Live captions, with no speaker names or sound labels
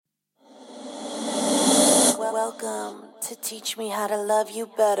Welcome to Teach Me How to Love You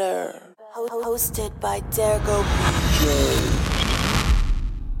Better, hosted by Dergo PJ.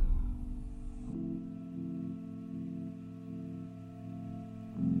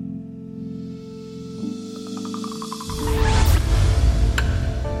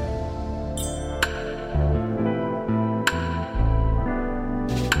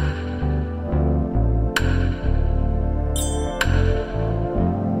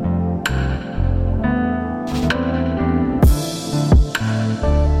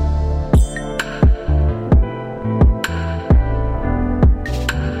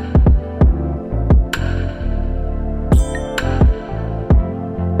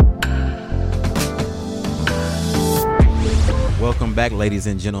 Welcome back, ladies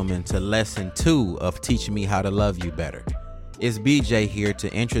and gentlemen, to lesson 2 of Teach Me How to Love You Better. It's BJ here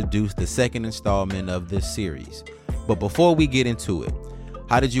to introduce the second installment of this series. But before we get into it,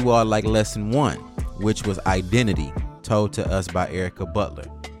 how did you all like lesson 1, which was identity, told to us by Erica Butler?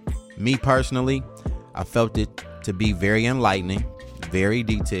 Me personally, I felt it to be very enlightening, very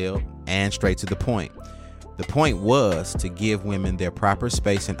detailed, and straight to the point. The point was to give women their proper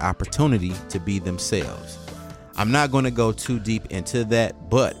space and opportunity to be themselves. I'm not going to go too deep into that,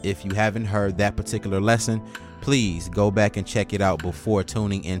 but if you haven't heard that particular lesson, please go back and check it out before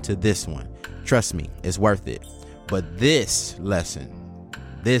tuning into this one. Trust me, it's worth it. But this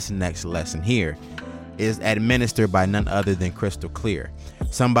next lesson here is administered by none other than Christal Clear,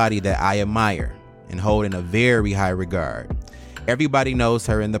 somebody that I admire and hold in a very high regard. Everybody knows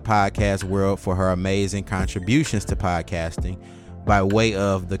her in the podcast world for her amazing contributions to podcasting by way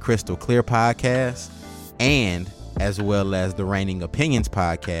of the Christal Clear podcast, and as well as the Reigning Opinions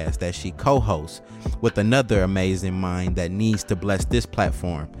podcast that she co-hosts with another amazing mind that needs to bless this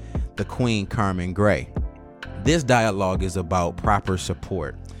platform, the Queen Carmen Gray. This dialogue is about proper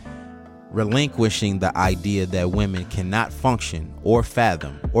support, relinquishing the idea that women cannot function or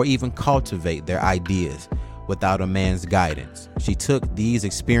fathom or even cultivate their ideas without a man's guidance. She took these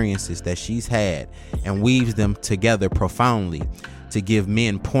experiences that she's had and weaves them together profoundly to give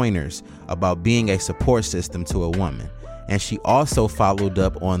men pointers about being a support system to a woman. And she also followed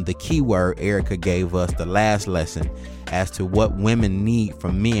up on the keyword Erica gave us the last lesson as to what women need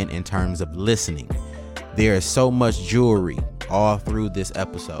from men in terms of listening. There is so much jewelry all through this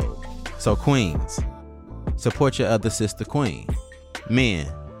episode. So queens, support your other sister queen. Men,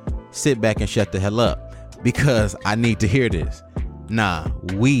 sit back and shut the hell up, because I need to hear this.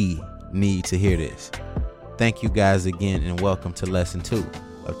 We need to hear this. Thank you guys again, and welcome to lesson 2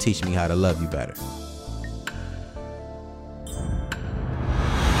 of Teach Me How to Love You Better.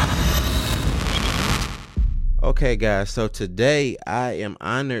 Okay, guys, so today I am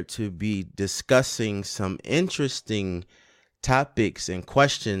honored to be discussing some interesting topics and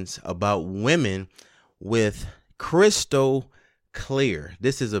questions about women with Christal Clear.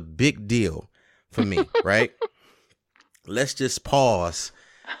 This is a big deal for me, right? Let's just pause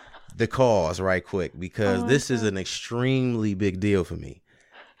the cause right quick, because this is an extremely big deal for me.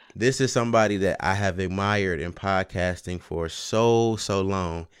 This is somebody that I have admired in podcasting for so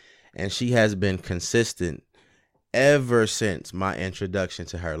long, and she has been consistent ever since my introduction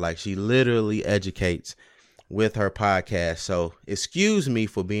to her. Like, she literally educates with her podcast. So excuse me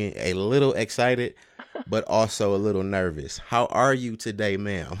for being a little excited, but also a little nervous. How are you today,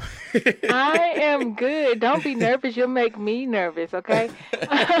 ma'am? I am good. Don't be nervous. You'll make me nervous, okay?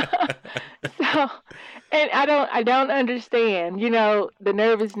 And I don't understand, the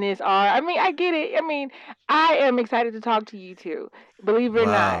nervousness I get it. I am excited to talk to you too. Believe it or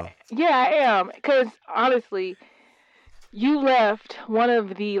not. Yeah, I am. Because honestly, you left one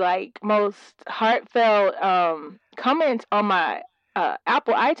of the most heartfelt comments on my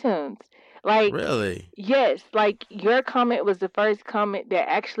Apple iTunes. Really? Yes, your comment was the first comment that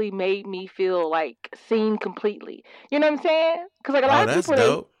actually made me feel seen completely. You know what I'm saying? Because a lot of people,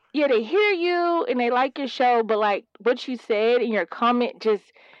 dope. they hear you and they like your show, but what you said in your comment just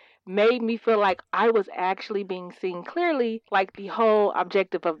made me feel like I was actually being seen clearly, the whole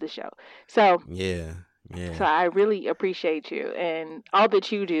objective of the show. So yeah. So I really appreciate you and all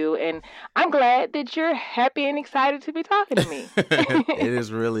that you do. And I'm glad that you're happy and excited to be talking to me. It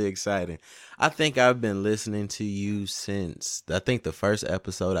is really exciting. I think I've been listening to you since, I think the first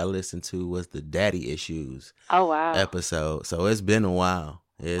episode I listened to was the Daddy Issues episode. So it's been a while.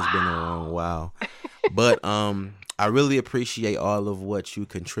 It's been a long while. But I really appreciate all of what you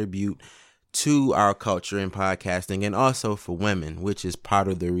contribute to our culture in podcasting, and also for women, which is part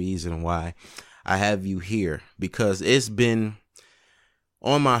of the reason why I have you here, because it's been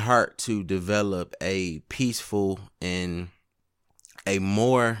on my heart to develop a peaceful and a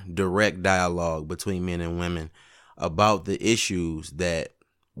more direct dialogue between men and women about the issues that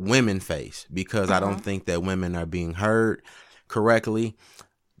women face, because I don't think that women are being heard correctly,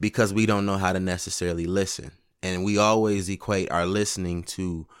 because we don't know how to necessarily listen. And we always equate our listening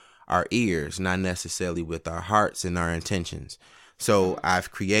to our ears, not necessarily with our hearts and our intentions. So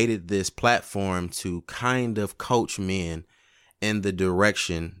I've created this platform to kind of coach men in the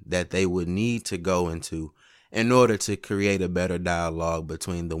direction that they would need to go into in order to create a better dialogue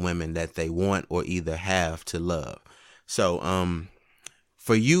between the women that they want or either have to love. So,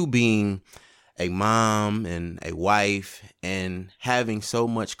 for you being a mom and a wife and having so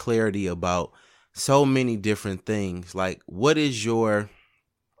much clarity about so many different things, like, what is your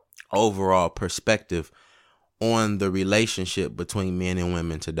overall perspective on the relationship between men and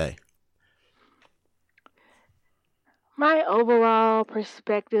women today? My overall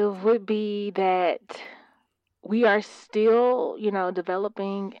perspective would be that we are still,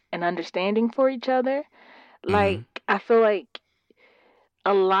 developing an understanding for each other. Mm-hmm. Like, I feel like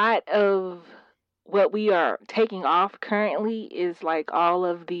a lot of what we are taking off currently is like all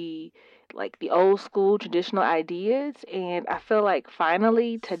of the old school traditional ideas, and I feel like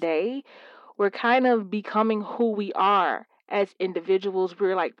finally today we're kind of becoming who we are as individuals.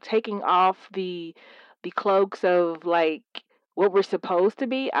 We're like taking off the cloaks of like what we're supposed to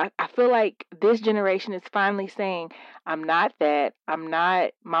be. I feel like this generation is finally saying, I'm not that. I'm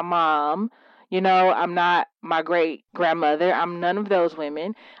not my mom. I'm not my great grandmother. I'm none of those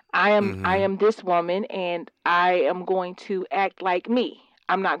women. I Mm-hmm. am this woman, and I am going to act like me.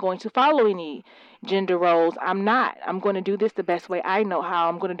 I'm not going to follow any gender roles. I'm not. I'm going to do this the best way I know how.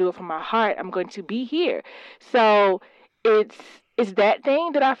 I'm going to do it from my heart. I'm going to be here. So it's it's that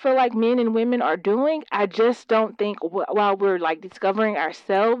thing that I feel like men and women are doing. I just don't think while we're like discovering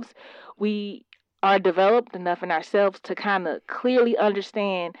ourselves, we are developed enough in ourselves to kind of clearly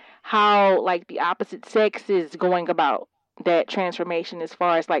understand how like the opposite sex is going about that transformation as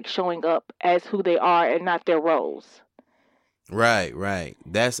far as like showing up as who they are and not their roles. Right, right.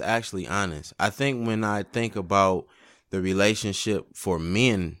 That's actually honest. I think when I think about the relationship for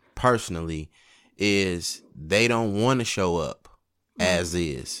men personally, is they don't want to show up as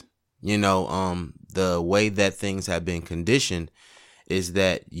is. The way that things have been conditioned is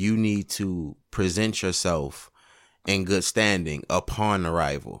that you need to present yourself in good standing upon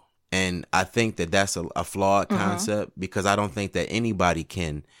arrival. And I think that that's a flawed Mm-hmm. concept, because I don't think that anybody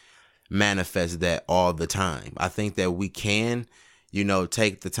can manifest that all the time. I think that we can,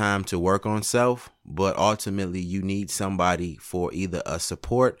 take the time to work on self, but ultimately you need somebody for either a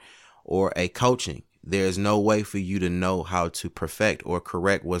support or a coaching. There's no way for you to know how to perfect or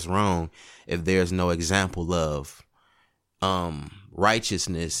correct what's wrong if there's no example of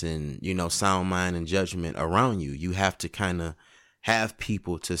righteousness and sound mind and judgment around you. You have to kind of have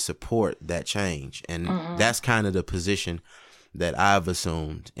people to support that change, and Mm-hmm. that's kind of the position that I've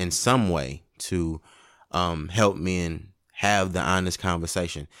assumed in some way to help men have the honest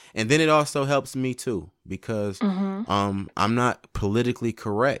conversation. And then it also helps me too, because Mm-hmm. I'm not politically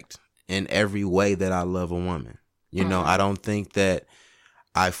correct in every way that I love a woman. I Mm-hmm. don't think that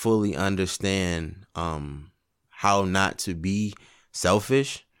I fully understand how not to be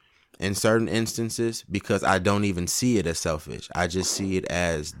selfish in certain instances, because I don't even see it as selfish. I just see it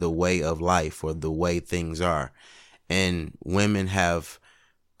as the way of life or the way things are. And women have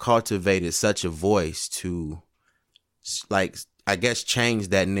cultivated such a voice to, like, I guess, change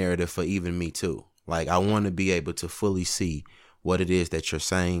that narrative for even me too. Like, I want to be able to fully see what it is that you're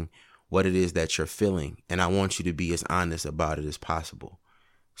saying, what it is that you're feeling, and I want you to be as honest about it as possible.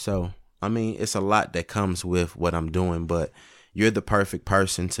 So, I mean, it's a lot that comes with what I'm doing, but you're the perfect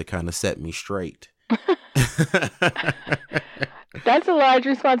person to kind of set me straight. That's a large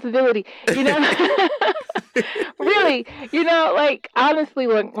responsibility, you know. Really, like honestly,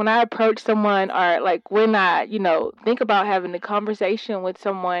 when I approach someone or like when I, think about having a conversation with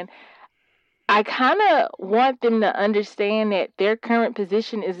someone, I kind of want them to understand that their current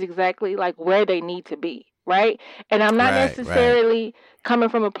position is exactly like where they need to be, right? And I'm not Right, right. necessarily coming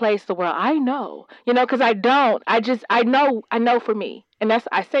from a place to where I know, because I don't. I know for me, and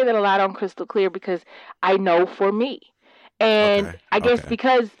I say that a lot on Crystal Clear because I know for me, and Okay, I guess okay.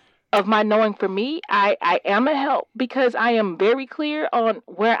 because of my knowing for me, I am a help because I am very clear on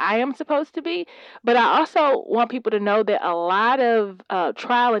where I am supposed to be, but I also want people to know that a lot of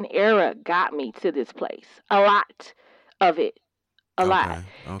trial and error got me to this place. A lot of it. A lot. Okay,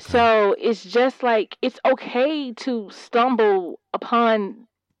 okay. So it's just like, it's okay to stumble upon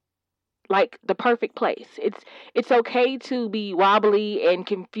like the perfect place. It's okay to be wobbly and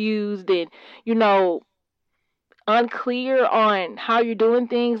confused and, you know, unclear on how you're doing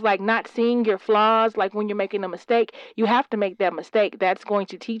things, like not seeing your flaws, like when you're making a mistake, you have to make that mistake. That's going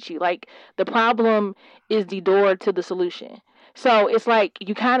to teach you. Like, the problem is the door to the solution. So it's like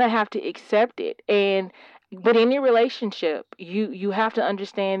you kind of have to accept it. And but in your relationship, you have to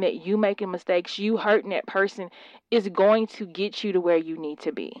understand that you making mistakes, you hurting that person, is going to get you to where you need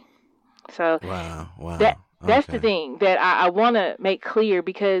to be. So that's the thing that I want to make clear,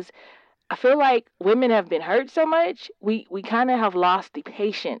 because I feel like women have been hurt so much. We kind of have lost the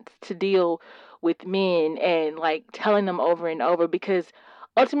patience to deal with men and like telling them over and over, because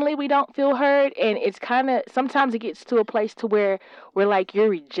ultimately we don't feel heard, and it's kind of, sometimes it gets to a place to where we're like, you're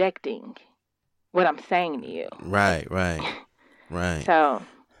rejecting what I'm saying to you. Right.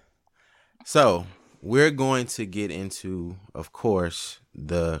 So we're going to get into, of course,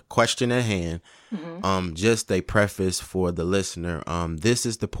 the question at hand. Mm-hmm. Just a preface for the listener. This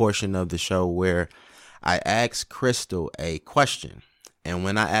is the portion of the show where I ask Christal a question. And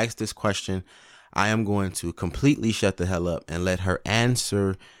when I ask this question, I am going to completely shut the hell up and let her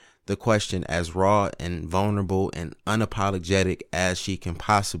answer the question as raw and vulnerable and unapologetic as she can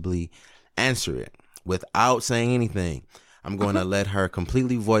possibly answer it without saying anything. I'm going to let her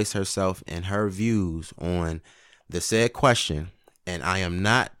completely voice herself and her views on the said question. And I am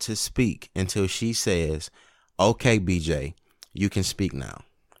not to speak until she says, okay, BJ, you can speak now.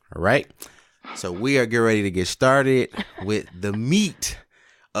 All right. So we are getting ready to get started with the meat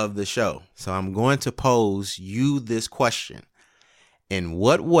of the show. So I'm going to pose you this question. In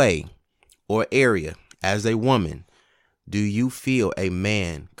what way or area as a woman do you feel a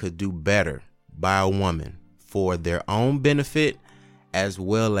man could do better by a woman for their own benefit, as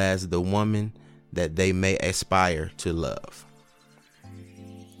well as the woman that they may aspire to love?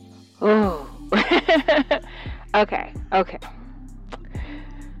 Oh, okay.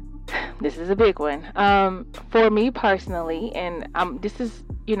 This is a big one. For me personally, and this is,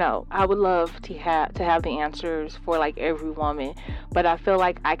 I would love to have the answers for like every woman, but I feel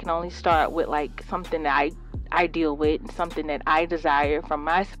like I can only start with like something that I deal with, something that I desire from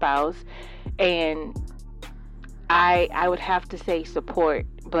my spouse, and I would have to say support.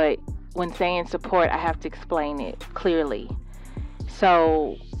 But when saying support, I have to explain it clearly,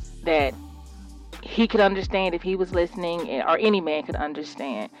 so that he could understand if he was listening, or any man could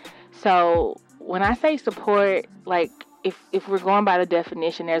understand. So when I say support, like if we're going by the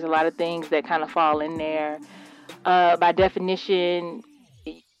definition, there's a lot of things that kind of fall in there. By definition,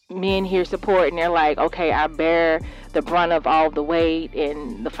 men hear support and they're like, okay, I bear the brunt of all the weight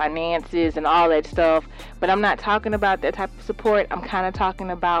and the finances and all that stuff. But I'm not talking about that type of support. I'm kind of talking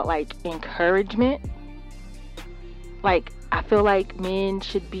about like encouragement. Like, I feel like men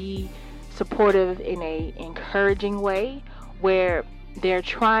should be supportive in a encouraging way, where they're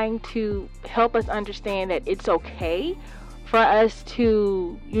trying to help us understand that it's okay for us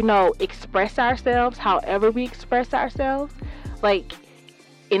to, express ourselves however we express ourselves, like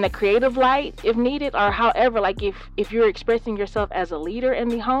in a creative light if needed, or however, like if you're expressing yourself as a leader in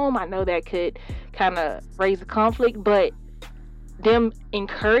the home, I know that could kind of raise a conflict, but them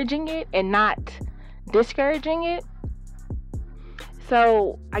encouraging it and not discouraging it.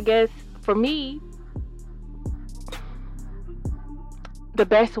 So I guess for me, the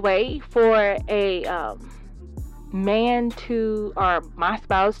best way for a man to, or my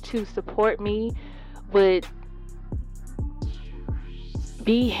spouse to support me would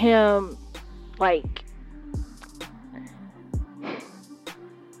be him, like,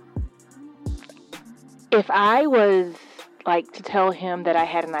 if I was like to tell him that I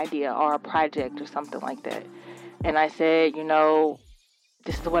had an idea or a project or something like that, and I said,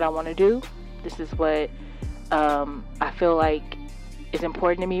 this is what I want to do. This is what I feel like is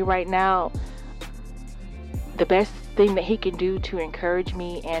important to me right now. The best thing that he can do to encourage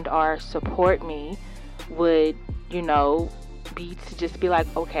me and or support me would, be to just be like,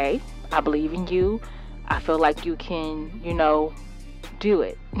 okay, I believe in you. I feel like you can, do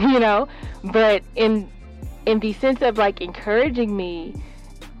it, But in the sense of like encouraging me,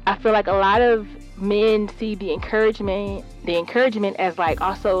 I feel like a lot of men see the encouragement as like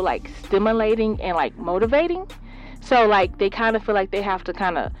also like stimulating and like motivating. So like they kind of feel like they have to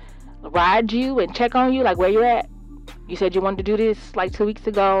kind of ride you and check on you, like where you're at. You said you wanted to do this like 2 weeks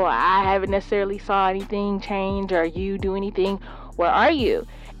ago. I haven't necessarily saw anything change or you do anything. Where are you?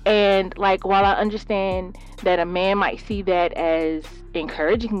 And like, while I understand that a man might see that as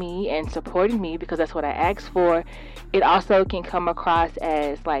encouraging me and supporting me because that's what I asked for, it also can come across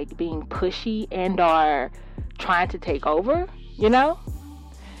as like being pushy and or trying to take over,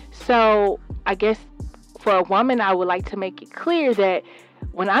 So I guess for a woman, I would like to make it clear that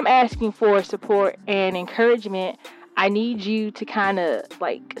when I'm asking for support and encouragement, I need you to kind of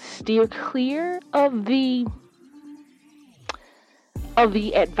like steer clear of the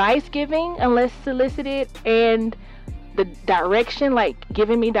advice giving unless solicited, and the direction, like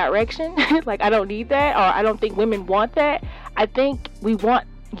giving me direction. Like, I don't need that, or I don't think women want that. I think we want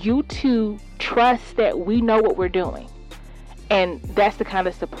you to trust that we know what we're doing. And that's the kind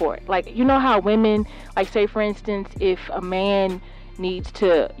of support. Like, you know how women, like, say for instance, if a man needs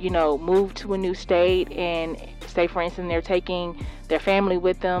to, move to a new state, and say for instance they're taking their family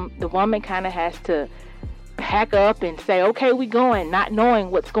with them, the woman kind of has to pack up and say, okay, we going, not knowing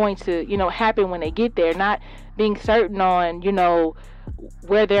what's going to, happen when they get there, not being certain on,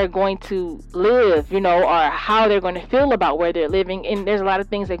 where they're going to live, or how they're going to feel about where they're living. And there's a lot of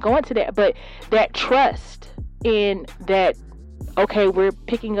things that go into that, but that trust in that, okay, we're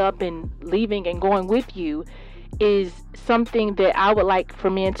picking up and leaving and going with you, is something that I would like for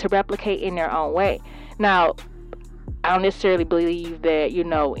men to replicate in their own way. Now, I don't necessarily believe that,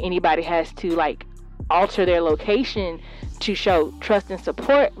 anybody has to like alter their location to show trust and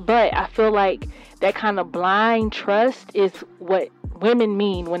support, but I feel like that kind of blind trust is what women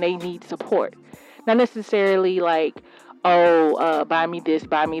mean when they need support. Not necessarily like, buy me this,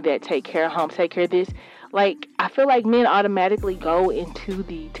 buy me that, take care of home, take care of this. Like, I feel like men automatically go into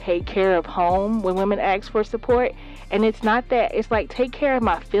the take care of home when women ask for support. And it's not that. It's like, take care of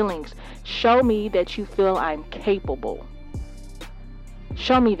my feelings. Show me that you feel I'm capable.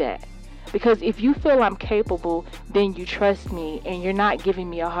 Show me that. Because if you feel I'm capable, then you trust me, and you're not giving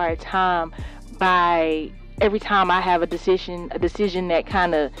me a hard time by every time I have a decision that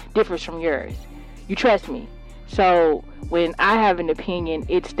kind of differs from yours. You trust me. So when I have an opinion,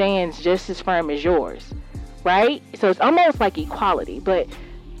 it stands just as firm as yours, right? So it's almost like equality, but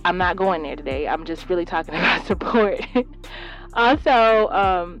I'm not going there today. I'm just really talking about support.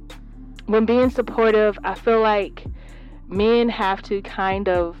 Also, when being supportive, I feel like men have to kind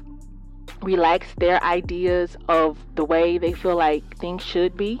of relax their ideas of the way they feel like things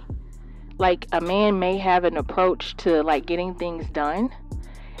should be. Like, a man may have an approach to like getting things done,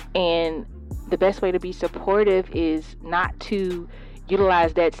 and the best way to be supportive is not to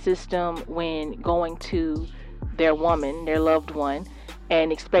utilize that system when going to their woman, their loved one,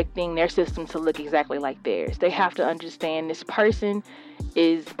 and expecting their system to look exactly like theirs. They have to understand this person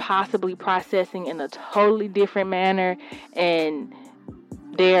is possibly processing in a totally different manner, and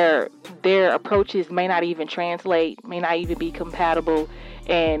their approaches may not even translate, may not even be compatible,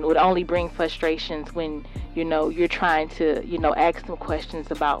 and would only bring frustrations when, you're trying to, ask them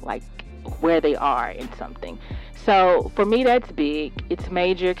questions about like where they are in something. So for me, that's big. It's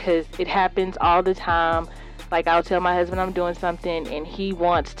major because it happens all the time. Like, I'll tell my husband I'm doing something and he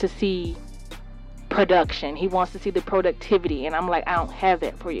wants to see production. He wants to see the productivity. And I'm like, I don't have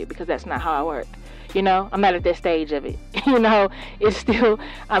that for you because that's not how I work. I'm not at that stage of it. It's still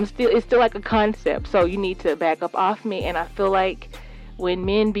like a concept. So you need to back up off me. And I feel like when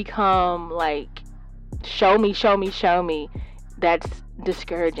men become like, show me, that's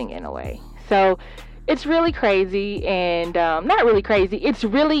discouraging in a way. So it's really crazy, and not really crazy. It's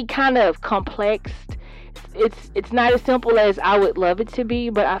really kind of complex. It's not as simple as I would love it to be,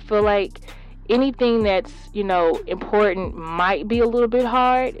 but I feel like anything that's, important might be a little bit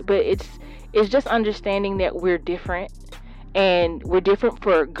hard, but it's just understanding that we're different, and we're different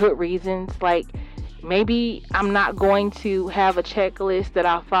for good reasons. Like, maybe I'm not going to have a checklist that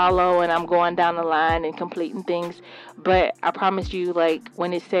I follow and I'm going down the line and completing things, but I promise you, like,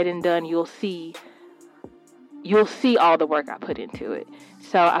 when it's said and done, you'll see all the work I put into it.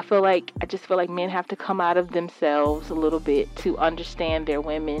 So I just feel like men have to come out of themselves a little bit to understand their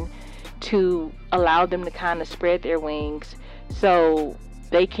women, to allow them to kind of spread their wings so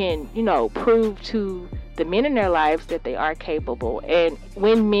they can, prove to the men in their lives that they are capable. And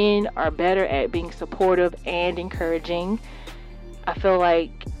when men are better at being supportive and encouraging, I feel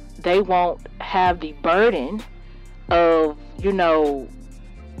like they won't have the burden of,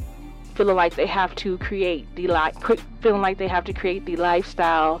 feeling like they have to create the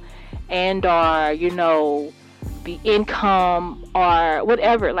lifestyle and the income or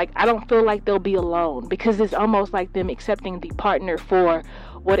whatever. Like, I don't feel like they'll be alone, because it's almost like them accepting the partner for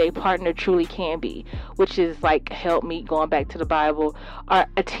what a partner truly can be, which is like helpmeet, going back to the Bible, or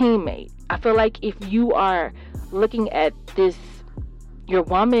a teammate. I feel like if you are looking at your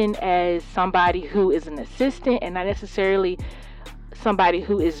woman as somebody who is an assistant and not necessarily somebody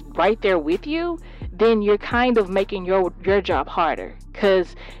who is right there with you, then you're kind of making your job harder,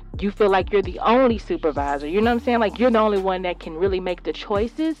 because you feel like you're the only supervisor. You know what I'm saying? Like, you're the only one that can really make the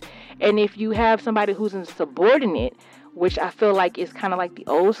choices. And if you have somebody who's a subordinate, which I feel like is kind of like the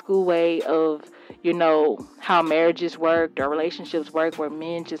old school way of, how marriages worked or relationships work, where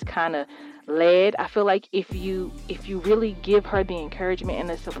men just kind of led. I feel like if you really give her the encouragement and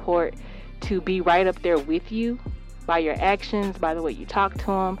the support to be right up there with you by your actions, by the way you talk to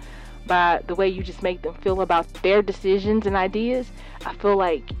them, by the way you just make them feel about their decisions and ideas, I feel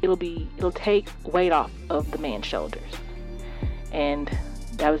like it'll take weight off of the man's shoulders. And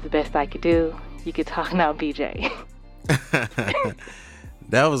that was the best I could do. You could talk now, BJ.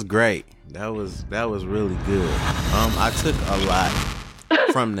 That was great. That was really good. I took a lot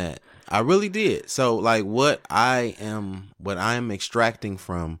from that. I really did. So like what I am extracting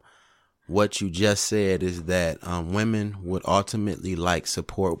from what you just said is that women would ultimately like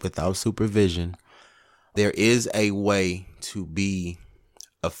support without supervision. There is a way to be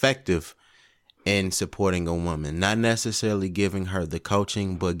effective in supporting a woman, not necessarily giving her the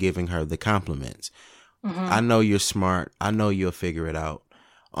coaching, but giving her the compliments. I know you're smart. I know you'll figure it out.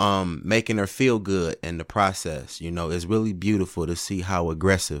 Making her feel good in the process. It's really beautiful to see how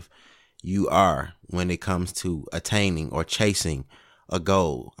aggressive you are when it comes to attaining or chasing a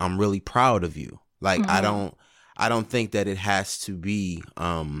goal. I'm really proud of you. Like, I don't think that it has to be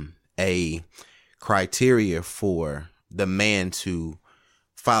a criteria for the man to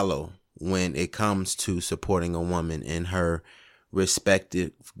follow when it comes to supporting a woman in her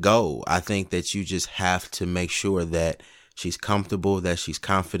respective goal. I think that you just have to make sure that she's comfortable, that she's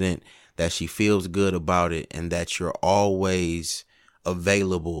confident, that she feels good about it, and that you're always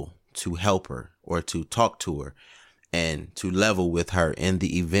available to help her or to talk to her and to level with her in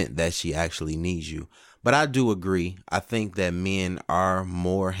the event that she actually needs you. But I do agree. I think that men are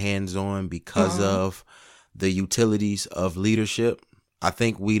more hands-on because of the utilities of leadership. I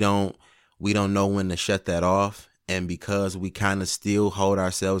think we don't know when to shut that off. And because we kind of still hold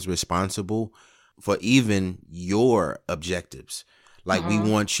ourselves responsible for even your objectives. Like we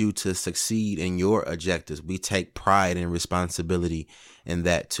want you to succeed in your objectives. We take pride and responsibility in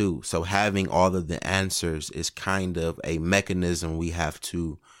that too. So having all of the answers is kind of a mechanism we have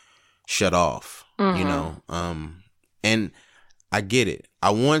to shut off, and I get it. I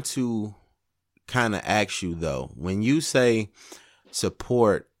want to kind of ask you though, when you say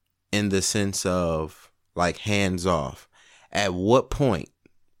support in the sense of like hands off, at what point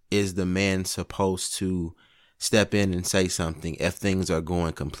is the man supposed to step in and say something if things are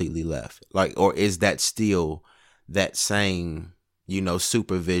going completely left? Like, or is that still that same,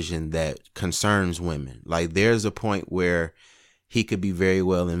 supervision that concerns women? Like there's a point where he could be very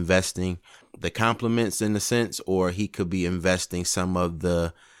well investing the compliments in a sense, or he could be investing some of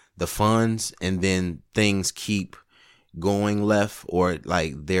the funds and then things keep going left, or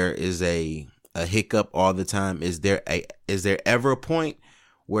like there is a hiccup all the time. Is there ever a point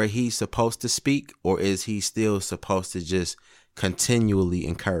where he's supposed to speak, or is he still supposed to just continually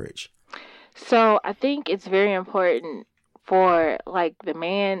encourage? So I think it's very important for like the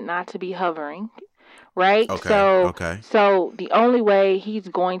man not to be hovering, right? So the only way he's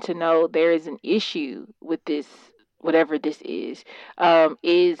going to know there is an issue with this, whatever this is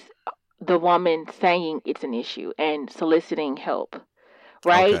the woman saying it's an issue and soliciting help,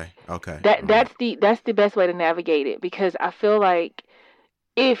 right? Okay. That's the best way to navigate it, because I feel like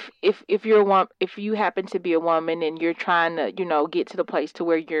if you happen to be a woman and you're trying to get to the place to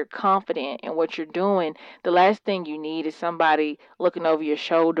where you're confident in what you're doing, the last thing you need is somebody looking over your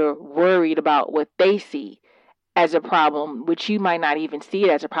shoulder worried about what they see as a problem, which you might not even see it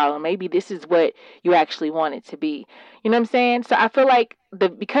as a problem. Maybe this is what you actually want it to be. You know what I'm saying? So I feel like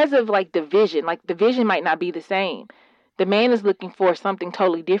because of like the vision might not be the same. The man is looking for something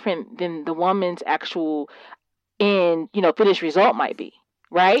totally different than the woman's actual finished result might be.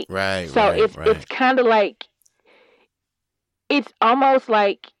 Right? So it's kind of like, it's almost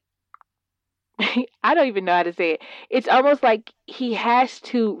like, I don't even know how to say it. It's almost like he has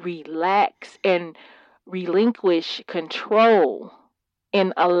to relax and relinquish control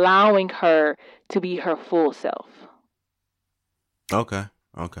in allowing her to be her full self. Okay.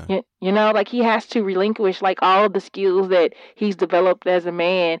 Like he has to relinquish like all of the skills that he's developed as a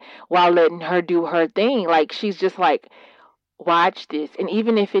man while letting her do her thing. Like she's just like, watch this. And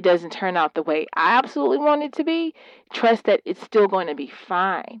even if it doesn't turn out the way I absolutely want it to be, trust that it's still going to be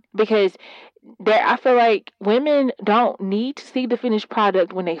fine. Because I feel like women don't need to see the finished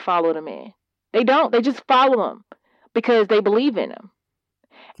product when they follow the man. They don't. They just follow him because they believe in him.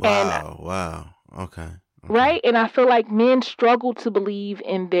 Wow. Okay. Right? And I feel like men struggle to believe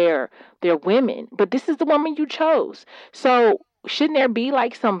in their women. But this is the woman you chose. So shouldn't there be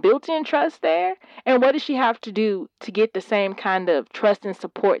like some built-in trust there? And what does she have to do to get the same kind of trust and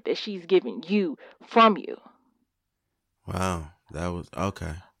support that she's giving you from you? Wow. That was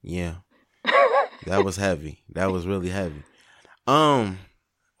okay. Yeah. That was heavy. That was really heavy.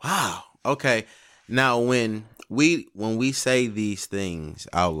 Wow. Okay. Now when we say these things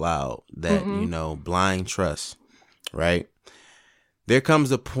out loud that, blind trust, right? There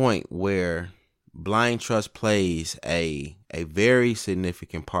comes a point where blind trust plays a very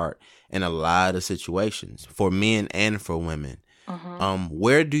significant part in a lot of situations for men and for women.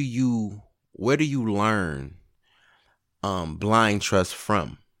 Where do you learn blind trust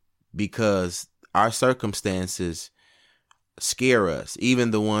from? Because our circumstances scare us,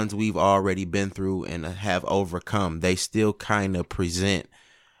 even the ones we've already been through and have overcome. They still kind of present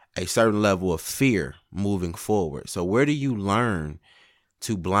a certain level of fear moving forward. So where do you learn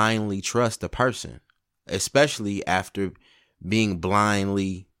to blindly trust a person, especially after being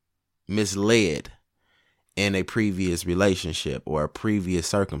blindly misled in a previous relationship or a previous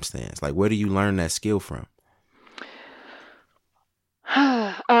circumstance? Like, where do you learn that skill from?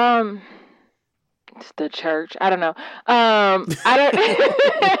 It's the church. I don't know. I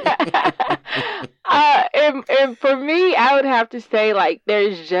don't. And for me, I would have to say, like,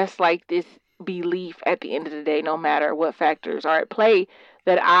 there's just like this belief at the end of the day, no matter what factors are at play,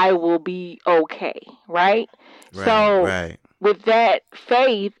 that I will be okay, right? So Right. with that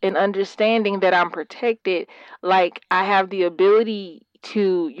faith and understanding that I'm protected, like I have the ability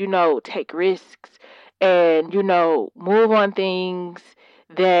to, take risks and, move on things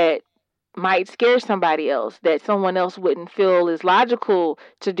that might scare somebody else, that someone else wouldn't feel is logical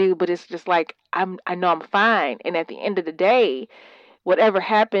to do, but it's just like I know I'm fine. And at the end of the day, whatever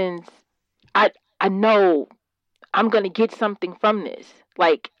happens, I know I'm gonna get something from this.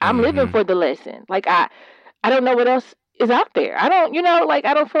 Like I'm living for the lesson. Like I don't know what else is out there. I don't,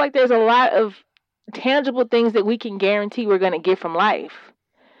 I don't feel like there's a lot of tangible things that we can guarantee we're gonna get from life.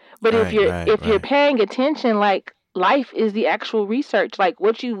 But if you're paying attention, like life is the actual research. Like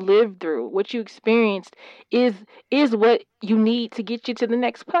what you lived through, what you experienced is what you need to get you to the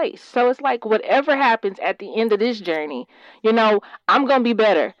next place. So it's like whatever happens at the end of this journey, I'm gonna be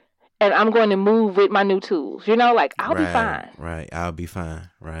better. And I'm going to move with my new tools. Like I'll be fine. Right. I'll be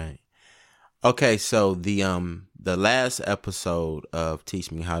fine. Right. Okay, so the last episode of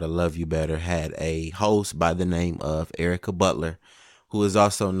Teach Me How to Love You Better had a host by the name of Erica Butler, who is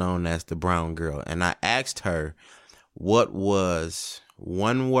also known as the Brown Girl. And I asked her what was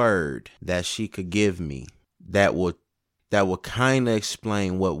one word that she could give me that would kind of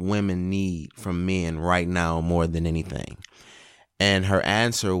explain what women need from men right now more than anything. And her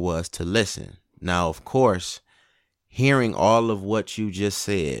answer was to listen. Now, of course, hearing all of what you just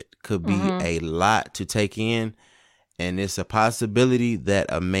said could be a lot to take in. And it's a possibility that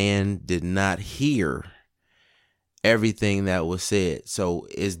a man did not hear everything that was said. So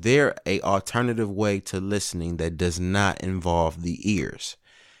is there a alternative way to listening that does not involve the ears?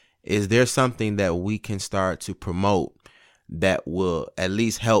 Is there something that we can start to promote that will at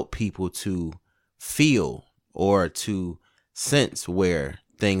least help people to feel or to sense where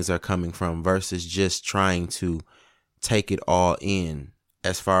things are coming from versus just trying to take it all in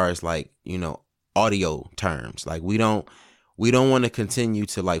as far as like, audio terms? Like we don't want to continue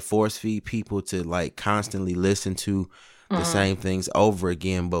to like force feed people to like constantly listen to the same things over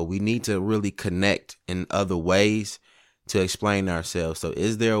again, but we need to really connect in other ways to explain ourselves. So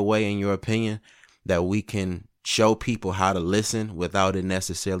is there a way, in your opinion, that we can show people how to listen without it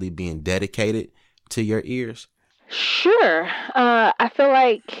necessarily being dedicated to your ears? Sure. I feel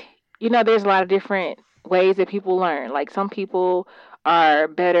like, there's a lot of different ways that people learn. Like some people are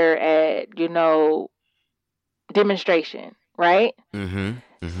better at, demonstration, right?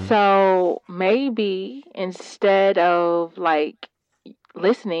 So maybe instead of like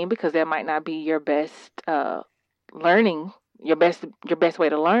listening, because that might not be your best learning, your best way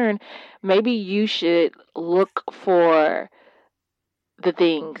to learn, maybe you should look for the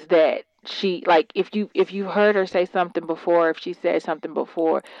things that she like. If you heard her say something before, if she said something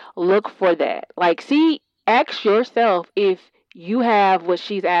before, look for that. Like, ask yourself if you have what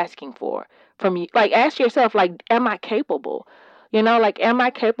she's asking for from you. Like, ask yourself, like, am I capable? Like, am I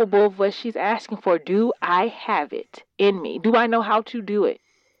capable of what she's asking for? Do I have it in me? Do I know how to do it?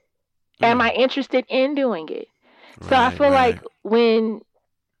 Am I interested in doing it? So I feel like when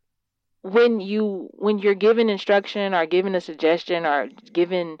you're given instruction or given a suggestion or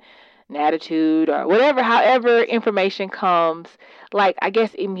given an attitude or whatever, however information comes, like, I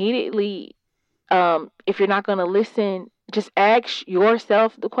guess immediately, if you're not going to listen, just ask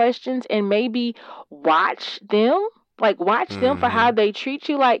yourself the questions and maybe watch them. Like, watch them for how they treat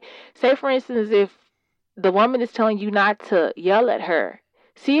you. Like, say, for instance, if the woman is telling you not to yell at her,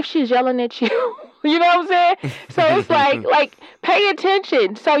 see if she's yelling at you. You know what I'm saying? So it's like pay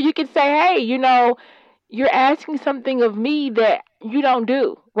attention so you can say, hey, you're asking something of me that you don't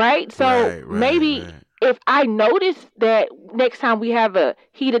do, right? So maybe if I notice that next time we have a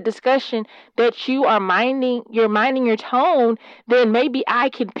heated discussion that you're minding your tone, then maybe I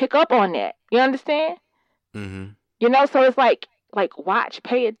can pick up on that. You understand? Mm-hmm. So it's like watch,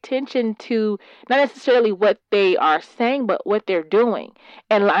 pay attention to not necessarily what they are saying, but what they're doing,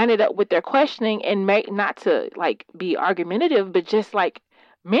 and line it up with their questioning, and make not to like be argumentative, but just like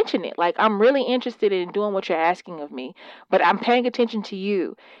mention it. Like, I'm really interested in doing what you're asking of me, but I'm paying attention to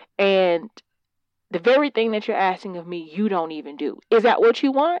you, and the very thing that you're asking of me, you don't even do. Is that what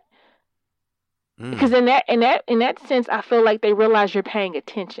you want? Because in that sense, I feel like they realize you're paying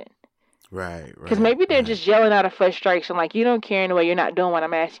attention. Right. Because maybe they're just yelling out of frustration, like, you don't care anyway, you're not doing what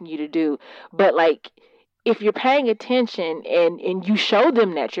I'm asking you to do. But like, if you're paying attention and you show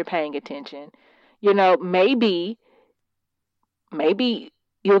them that you're paying attention, maybe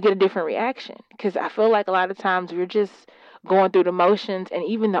you'll get a different reaction. Because I feel like a lot of times we're just going through the motions, and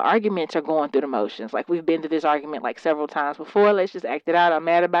even the arguments are going through the motions. Like, we've been through this argument like several times before. Let's just act it out. I'm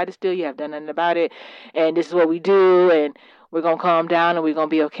mad about it still. You have done nothing about it. And this is what we do. And we're going to calm down and we're going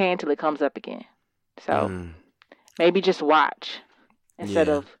to be okay until it comes up again. So maybe just watch instead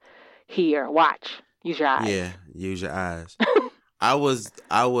of hear. Watch. Use your eyes. Yeah, use your eyes. I was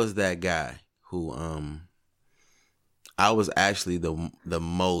that guy who I was actually the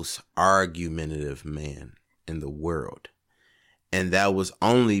most argumentative man in the world. And that was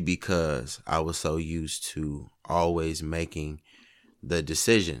only because I was so used to always making the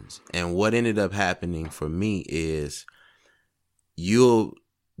decisions. And what ended up happening for me is you'll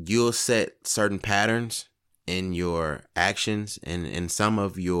set certain patterns in your actions and in some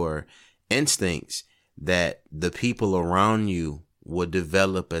of your instincts that the people around you will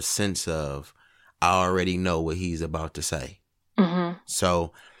develop a sense of, I already know what he's about to say. Mm-hmm.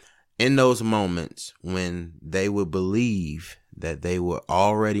 So in those moments when they would believe that they will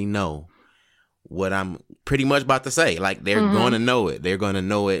already know what I'm pretty much about to say, like they're going to know it. They're going to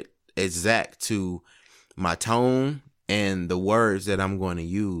know it exact to my tone and the words that I'm going to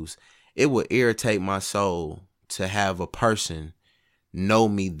use. It would irritate my soul to have a person know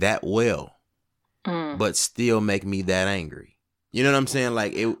me that well, but still make me that angry. You know what I'm saying?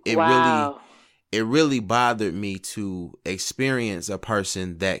 Like it really bothered me to experience a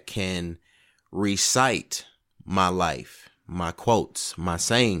person that can recite my life, my quotes, my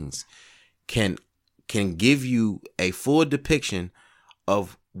sayings, can give you a full depiction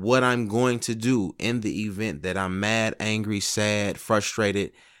of what I'm going to do in the event that I'm mad, angry, sad,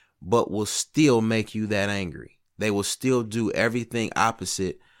 frustrated, but will still make you that angry. They will still do everything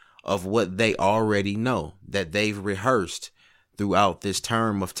opposite of what they already know, that they've rehearsed throughout this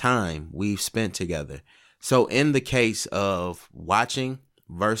term of time we've spent together. So in the case of watching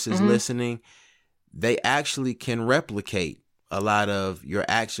versus listening, they actually can replicate a lot of your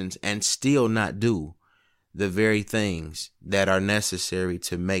actions and still not do the very things that are necessary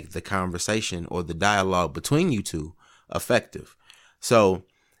to make the conversation or the dialogue between you two effective. So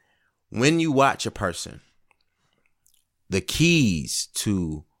when you watch a person, the keys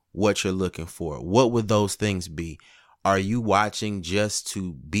to what you're looking for, what would those things be? Are you watching just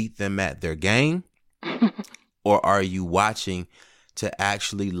to beat them at their game? Or are you watching to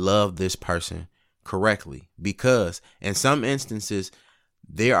actually love this person correctly? Because in some instances,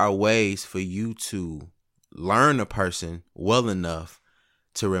 there are ways for you to learn a person well enough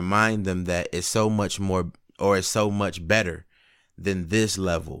to remind them that it's so much more, or it's so much better than this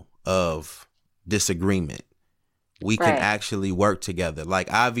level of disagreement. We can actually work together.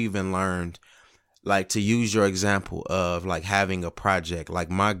 Like, I've even learned, like, to use your example of like having a project. Like,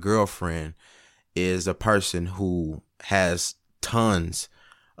 my girlfriend is a person who has tons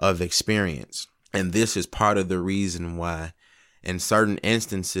of experience. And this is part of the reason why in certain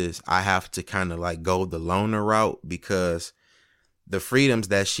instances I have to kind of like go the loner route, because the freedoms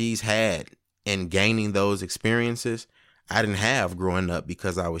that she's had in gaining those experiences, I didn't have growing up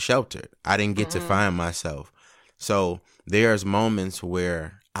because I was sheltered. I didn't get to find myself. So there's moments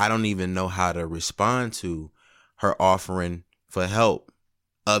where I don't even know how to respond to her offering for help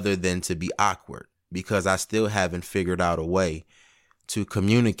other than to be awkward, because I still haven't figured out a way to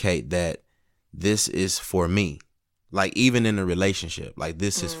communicate that this is for me. Like, even in a relationship, like,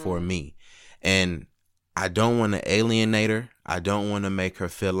 this is for me. And I don't want to alienate her. I don't want to make her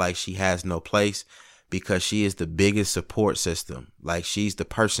feel like she has no place, because she is the biggest support system. Like, she's the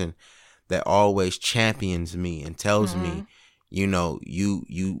person that always champions me and tells me,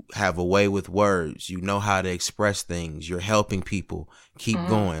 you have a way with words, you know how to express things, you're helping people keep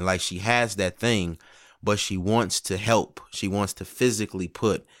going. Like, she has that thing, but she wants to help. She wants to physically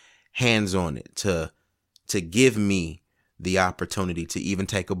put hands on it to give me the opportunity to even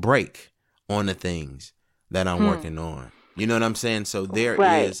take a break on the things that I'm working on. You know what I'm saying? So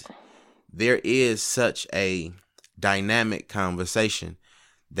there is such a dynamic conversation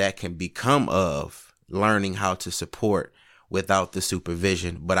that can become of learning how to support without the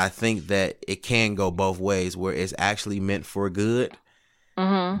supervision. But I think that it can go both ways, where it's actually meant for good,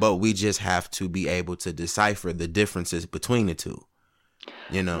 but we just have to be able to decipher the differences between the two.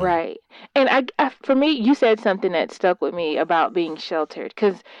 Right. And for me, you said something that stuck with me about being sheltered,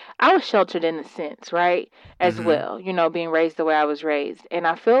 because I was sheltered in a sense, right? As well, being raised the way I was raised. And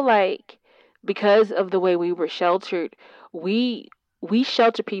I feel like because of the way we were sheltered, we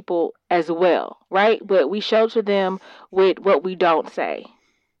shelter people as well, right? But we shelter them with what we don't say.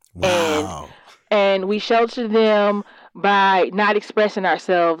 Wow. And we shelter them by not expressing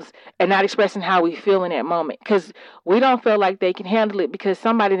ourselves and not expressing how we feel in that moment, because we don't feel like they can handle it, because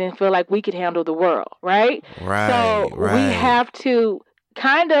somebody didn't feel like we could handle the world, right? So we have to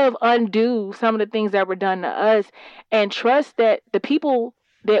kind of undo some of the things that were done to us and trust that the people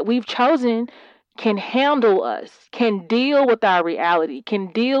that we've chosen can handle us, can deal with our reality, can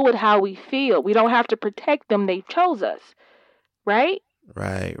deal with how we feel. We don't have to protect them. They chose us, right?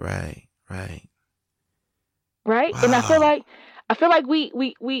 Right. Right? Wow. And I feel like we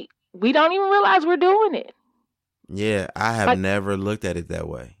don't even realize we're doing it. Yeah, I have never looked at it that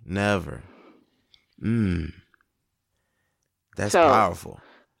way. Never. That's powerful.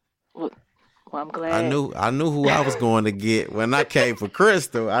 Well, I'm glad. I knew who I was going to get when I came for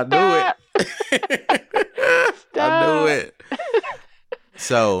Christal. I knew it. I knew it.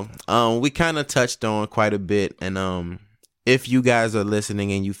 So, we kind of touched on quite a bit, and if you guys are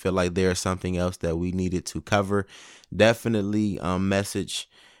listening and you feel like there's something else that we needed to cover, definitely message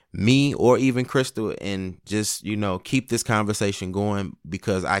me or even Christal, and just, keep this conversation going,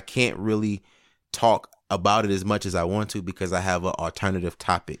 because I can't really talk about it as much as I want to, because I have an alternative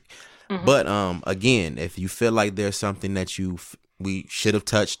topic. But again, if you feel like there's something that we should have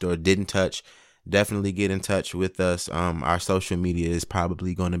touched or didn't touch, definitely get in touch with us. Our social media is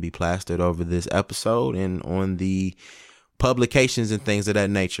probably going to be plastered over this episode and on the publications and things of that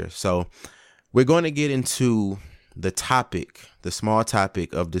nature. So we're going to get into the small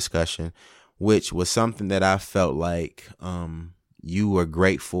topic of discussion, which was something that I felt like you were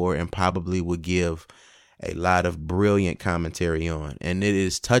great for and probably would give a lot of brilliant commentary on. And it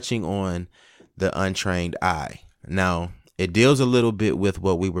is touching on the untrained eye. Now, it deals a little bit with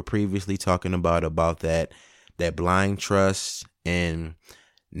what we were previously talking about that blind trust and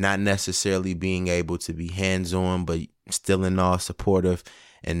not necessarily being able to be hands-on, but still in all supportive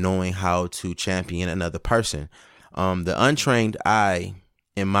and knowing how to champion another person. The untrained eye,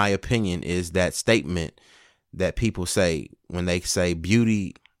 in my opinion, is that statement that people say when they say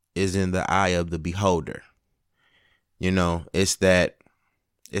beauty is in the eye of the beholder. It's that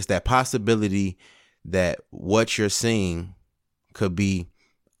possibility that what you're seeing could be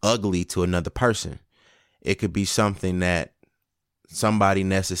ugly to another person. It could be something that somebody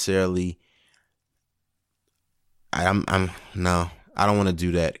necessarily, I don't want to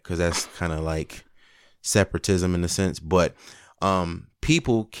do that, because that's kind of like separatism in a sense, but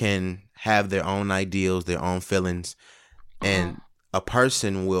people can have their own ideals, their own feelings, and a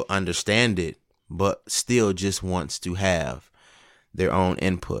person will understand it, but still just wants to have their own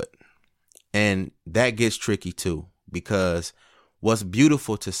input. And that gets tricky too, because what's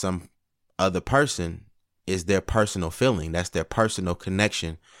beautiful to some other person is their personal feeling. That's their personal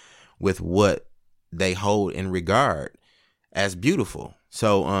connection with what they hold in regard as beautiful.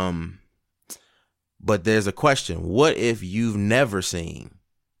 So, but there's a question. What if you've never seen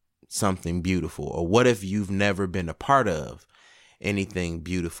something beautiful? Or what if you've never been a part of anything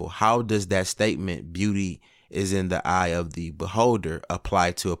beautiful? How does that statement, beauty is in the eye of the beholder,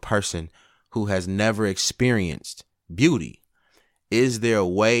 apply to a person who has never experienced beauty? Is there a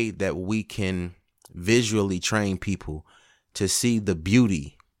way that we can visually train people to see the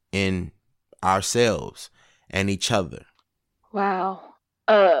beauty in ourselves and each other? Wow.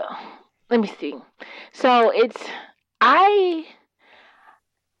 Let me see. So I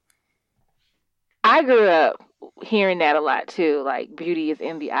grew up hearing that a lot too, like beauty is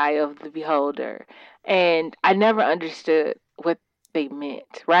in the eye of the beholder. And I never understood what they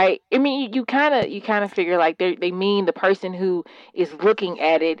meant, right? I mean, you kind of figure like they mean the person who is looking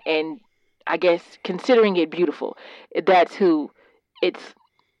at it and I guess considering it beautiful. That's who it's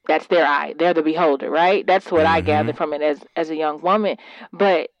that's their eye. They're the beholder, right? That's what I Mm-hmm. gathered from it as a young woman.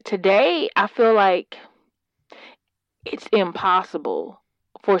 But today, I feel like it's impossible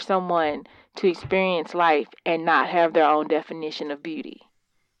for someone to experience life and not have their own definition of beauty.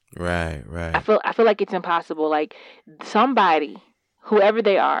 Right. I feel like it's impossible. Like somebody, whoever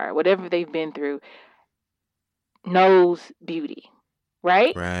they are, whatever they've been through, knows beauty,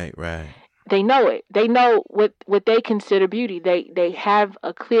 right? Right. They know it. They know what they consider beauty. They have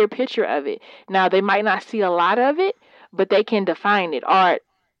a clear picture of it. Now they might not see a lot of it, but they can define it, or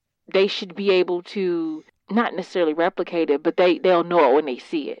they should be able to not necessarily replicate it, but they'll know it when they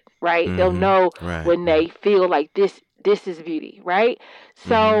see it, right? They'll Mm-hmm. know Right. when they feel like this is beauty, right? Mm-hmm.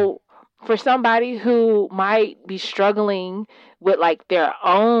 So for somebody who might be struggling with like their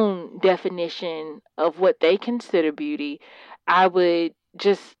own definition of what they consider beauty, I would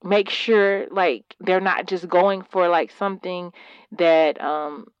just make sure like they're not just going for like something that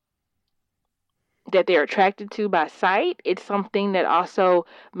that they're attracted to by sight. It's something that also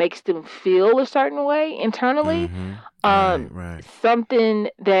makes them feel a certain way internally. Mm-hmm. Um, Right. Something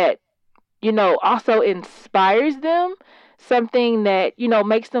that, also inspires them, something that,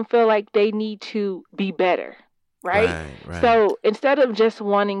 makes them feel like they need to be better, right? Right. So instead of just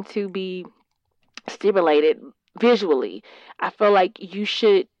wanting to be stimulated visually, I feel like you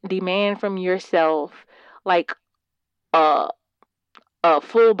should demand from yourself like a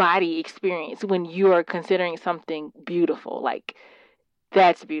full body experience when you are considering something beautiful. Like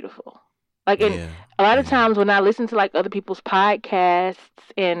that's beautiful. Like, and Yeah. a lot of times when I listen to like other people's podcasts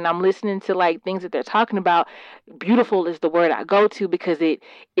and I'm listening to like things that they're talking about, beautiful is the word I go to because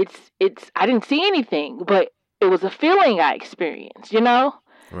it's I didn't see anything, but it was a feeling I experienced, you know?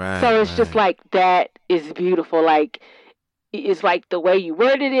 Right. So it's just like that is beautiful. Like it's like the way you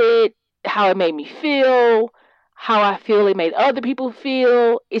worded it, how it made me feel, how I feel it made other people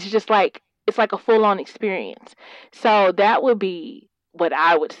feel. It's just like it's like a full on experience. So that would be what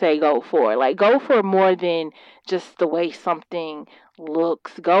I would say go for. Like go for more than just the way something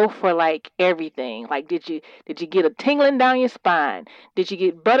looks. Go for like everything. Like did you get a tingling down your spine? Did you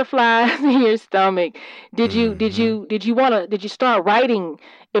get butterflies in your stomach? Did you start writing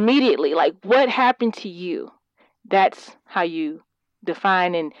immediately? Like what happened to you? That's how you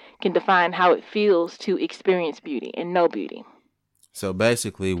define and can define how it feels to experience beauty and know beauty. So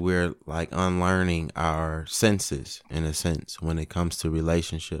basically, we're like unlearning our senses in a sense when it comes to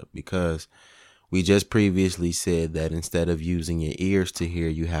relationship, because we just previously said that instead of using your ears to hear,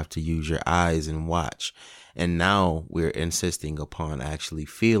 you have to use your eyes and watch. And now we're insisting upon actually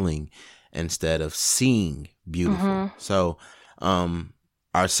feeling instead of seeing beautiful. Mm-hmm. So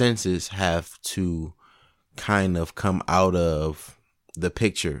our senses have to kind of come out of the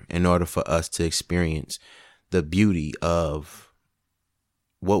picture in order for us to experience the beauty of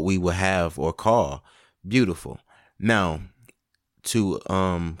what we will have or call beautiful. Now, to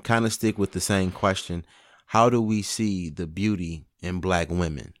kind of stick with the same question, how do we see the beauty in Black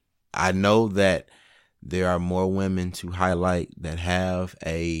women? I know that there are more women to highlight that have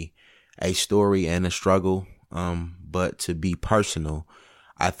a story and a struggle, but to be personal,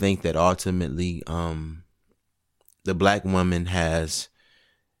 I think that ultimately the Black woman has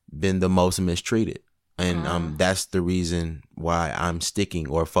been the most mistreated. And that's the reason why I'm sticking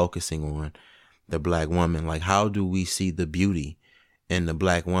or focusing on the Black woman. Like, how do we see the beauty in the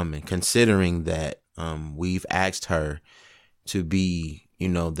Black woman, considering that we've asked her to be,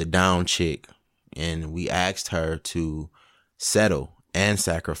 the down chick, and we asked her to settle and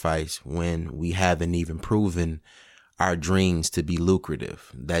sacrifice when we haven't even proven our dreams to be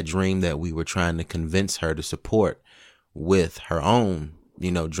lucrative. That dream that we were trying to convince her to support with her own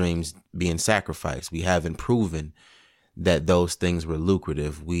dreams being sacrificed. We haven't proven that those things were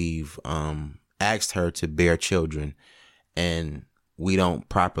lucrative. We've asked her to bear children, and we don't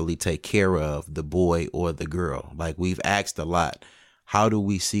properly take care of the boy or the girl. Like, we've asked a lot. How do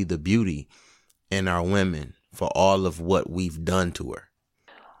we see the beauty in our women for all of what we've done to her?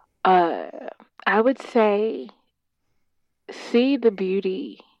 I would say see the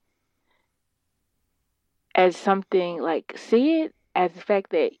beauty as something like see it as the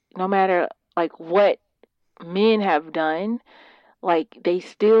fact that no matter like what men have done, like they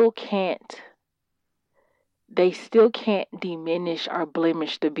still can't diminish or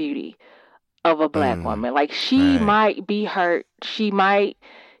blemish the beauty of a Black woman. Like she Right. might be hurt, she might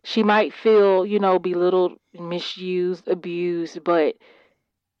feel, belittled, misused, abused, but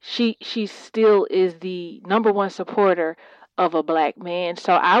she still is the number one supporter of a Black man.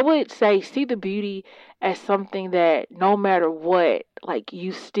 So I would say see the beauty as something that no matter what, like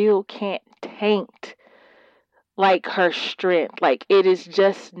you still can't taint like her strength. Like it is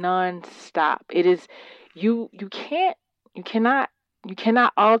just nonstop. It is you can't you cannot you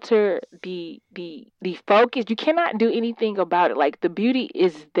cannot alter the focus. You cannot do anything about it. Like the beauty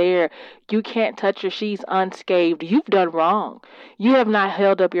is there. You can't touch her. She's unscathed. You've done wrong. You have not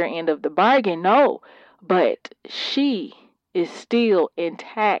held up your end of the bargain. No. But she is still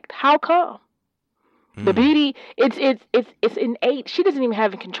intact. How come? The beauty, it's innate. She doesn't even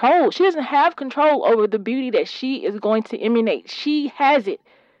have control. She doesn't have control over the beauty that she is going to emanate. She has it.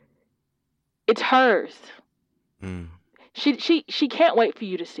 It's hers. She can't wait for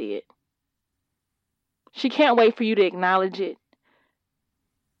you to see it. She can't wait for you to acknowledge it.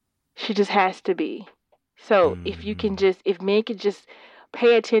 She just has to be. So if men could just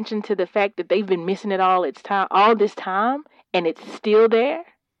pay attention to the fact that they've been missing it all this time, and it's still there.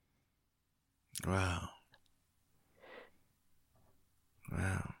 Wow.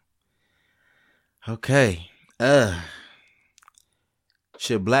 Okay.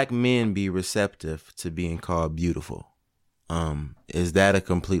 Should black men be receptive to being called beautiful? Is that a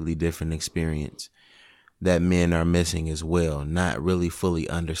completely different experience that men are missing as well, not really fully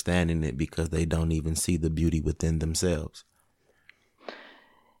understanding it because they don't even see the beauty within themselves?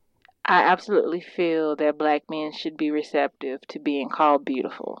 I absolutely feel that black men should be receptive to being called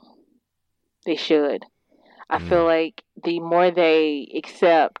beautiful. They should. I feel like the more they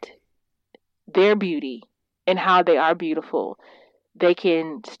accept their beauty and how they are beautiful, they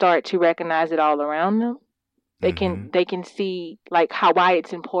can start to recognize it all around them. They can see like why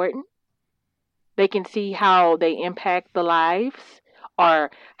it's important. They can see how they impact the lives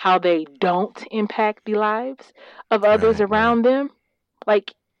or how they don't impact the lives of others around them.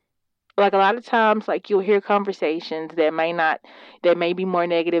 Like a lot of times, like you'll hear conversations that may be more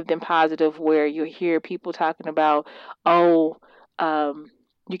negative than positive, where you'll hear people talking about,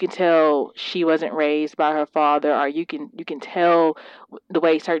 you can tell she wasn't raised by her father, or you can tell the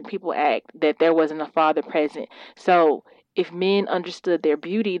way certain people act that there wasn't a father present. So if men understood their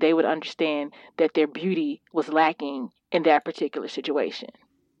beauty, they would understand that their beauty was lacking in that particular situation.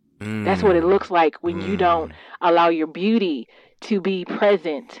 That's what it looks like when you don't allow your beauty to be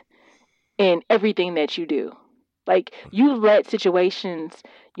present in everything that you do. Like you let situations,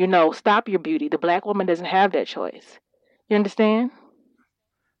 stop your beauty. The black woman doesn't have that choice. You understand?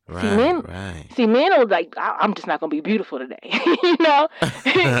 See, men are like, I'm just not going to be beautiful today. The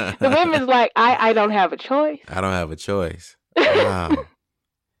women's like, I don't have a choice. I don't have a choice. Wow.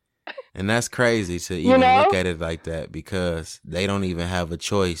 And that's crazy to even look at it like that, because they don't even have a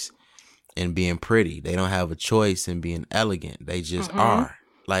choice in being pretty. They don't have a choice in being elegant. They just are.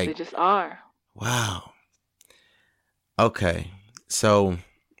 Like, they just are. Wow. Okay. So,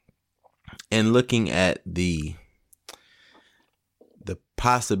 in looking at the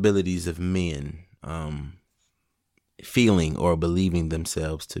possibilities of men feeling or believing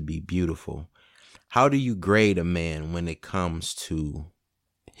themselves to be beautiful, how do you grade a man when it comes to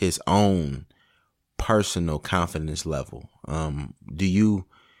his own personal confidence level? Do you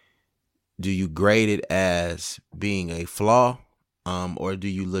grade it as being a flaw, or do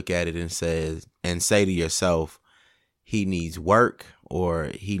you look at it and say to yourself, he needs work,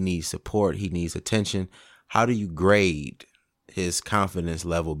 or he needs support, he needs attention? How do you grade his confidence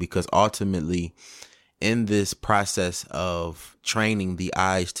level? Because ultimately, in this process of training the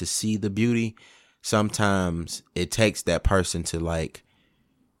eyes to see the beauty, sometimes it takes that person to like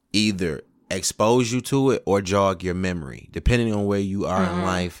either expose you to it or jog your memory, depending on where you are in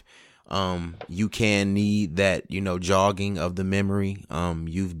life. You can need that, jogging of the memory.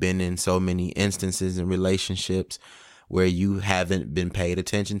 You've been in so many instances in relationships where you haven't been paid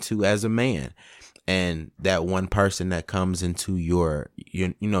attention to as a man. And that one person that comes into your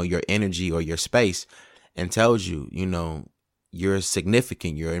energy or your space and tells you, you're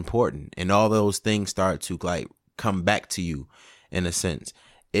significant, you're important, and all those things start to like come back to you in a sense.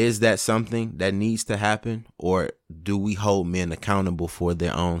 Is that something that needs to happen, or do we hold men accountable for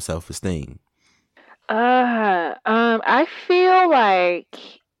their own self-esteem? I feel like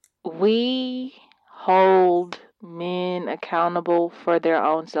we hold men accountable for their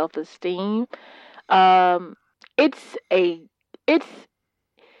own self-esteem. It's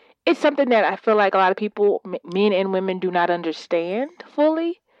something that I feel like a lot of people, men and women, do not understand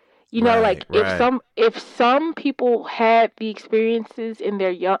fully. If some people had the experiences in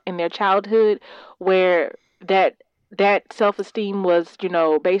their childhood where that self-esteem was,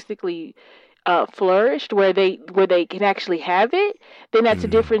 basically flourished, where they can actually have it, then that's a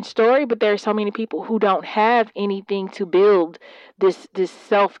different story. But there are so many people who don't have anything to build this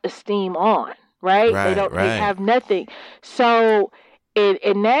self-esteem on, right? They have nothing. So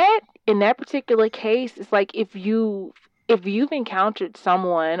in in that particular case, it's like if you've encountered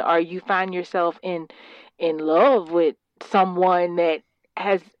someone or you find yourself in love with someone that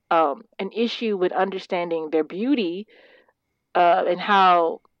has an issue with understanding their beauty, and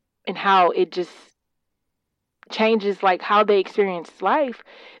how it just changes like how they experience life,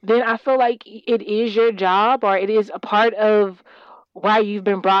 then I feel like it is your job, or it is a part of why you've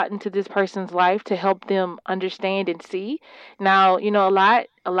been brought into this person's life to help them understand and see. Now, a lot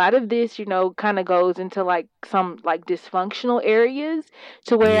of this, kind of goes into like some like dysfunctional areas,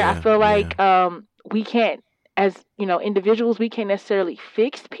 to where I Yeah, feel yeah, like we can't, as individuals, we can't necessarily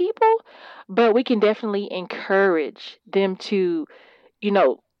fix people, but we can definitely encourage them to, you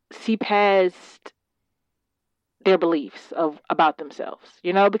know, see past their beliefs of about themselves,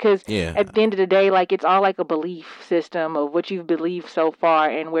 because yeah, at the end of the day, like, it's all like a belief system of what you've believed so far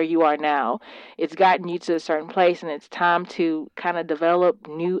and where you are now. It's gotten you to a certain place, and it's time to kind of develop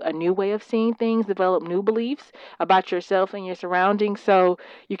a new way of seeing things, develop new beliefs about yourself and your surroundings, so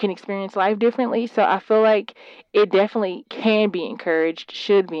you can experience life differently. So I feel like it definitely can be encouraged,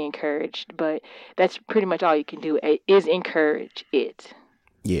 should be encouraged, but that's pretty much all you can do, is encourage it.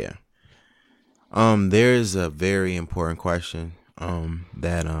 yeah. There's a very important question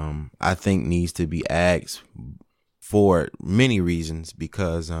that I think needs to be asked for many reasons,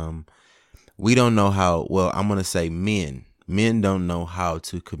 because we don't know how, well, I'm going to say men don't know how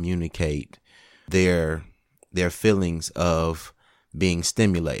to communicate their feelings of being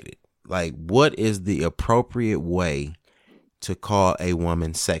stimulated. Like, what is the appropriate way to call a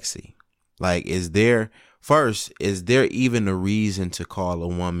woman sexy? Like, is there even a reason to call a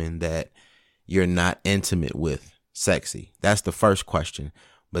woman that you're not intimate with sexy? That's the first question.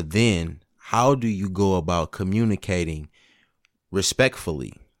 But then, how do you go about communicating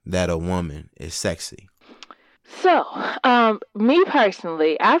respectfully that a woman is sexy? So, me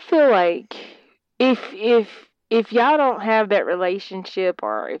personally, I feel like if y'all don't have that relationship,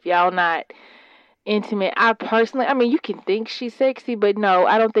 or if y'all not intimate, I mean, you can think she's sexy, but no,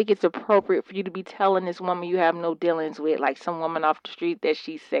 I don't think it's appropriate for you to be telling this woman you have no dealings with, like some woman off the street, that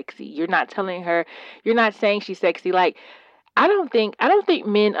she's sexy. You're not telling her, you're not saying she's sexy. Like, I don't think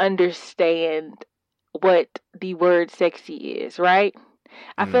men understand what the word sexy is, right?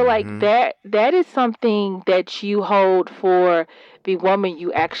 I feel like Mm-hmm. that is something that you hold for the woman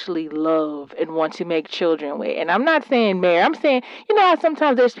you actually love and want to make children with. And I'm not saying marry. I'm saying, how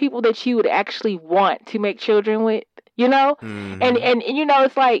sometimes there's people that you would actually want to make children with, you know? And Mm-hmm. and, and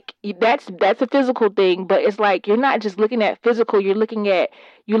it's like that's a physical thing, but it's like you're not just looking at physical, you're looking at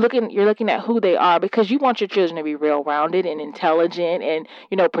who they are, because you want your children to be real rounded and intelligent and,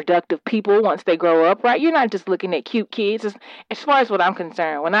 productive people once they grow up, right? You're not just looking at cute kids. As far as what I'm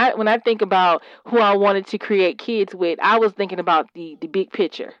concerned, when I think about who I wanted to create kids with, I was thinking about the big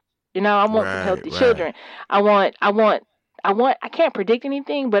picture. I want some Right, healthy right, children. I can't predict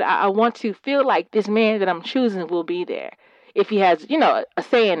anything, but I want to feel like this man that I'm choosing will be there if he has, a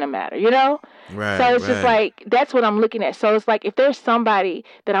say in the matter. So right, it's just right, like, that's what I'm looking at. So it's like, if there's somebody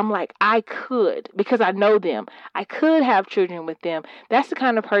that I'm like, I could, because I know them, I could have children with them, that's the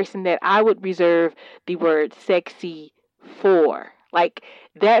kind of person that I would reserve the word sexy for. Like,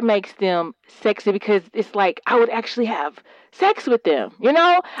 that makes them sexy, because it's like I would actually have sex with them.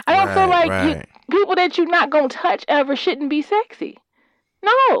 I don't feel right, like right. people that you're not gonna touch ever shouldn't be sexy.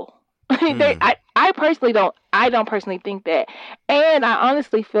 No. Hmm. I don't personally think that. And I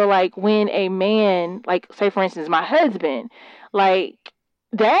honestly feel like when a man, like, say for instance my husband, like,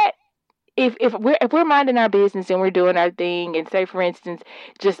 that, if we're minding our business and we're doing our thing, and say for instance,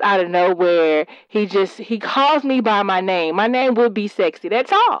 just out of nowhere, he calls me by my name. My name would be sexy.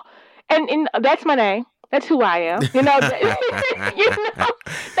 That's all. And that's my name. That's who I am. That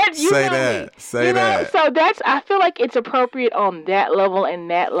you Say know me. that. Say that. So I feel like it's appropriate on that level and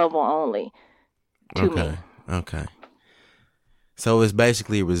that level only, to Okay. me. Okay. So it's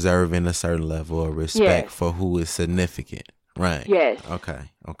basically reserving a certain level of respect Yes. for who is significant. Right. Yes. Okay.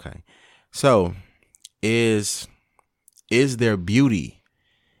 Okay. So is there beauty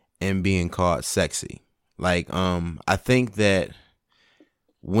in being called sexy? Like, I think that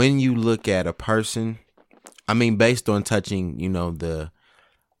when you look at a person, I mean, based on touching, the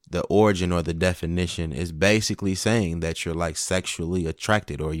origin or the definition is basically saying that you're like sexually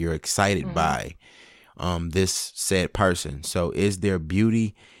attracted, or you're excited Mhm. by this said person. So is there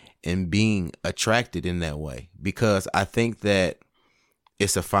beauty in being attracted in that way? Because I think that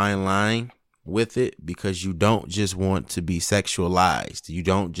it's a fine line with it, because you don't just want to be sexualized. You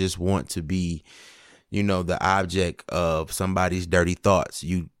don't just want to be, the object of somebody's dirty thoughts.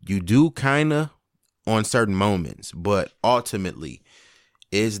 You do kind of on certain moments, but ultimately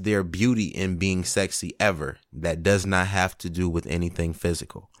is there beauty in being sexy ever that does not have to do with anything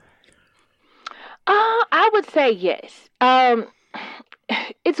physical? I would say yes.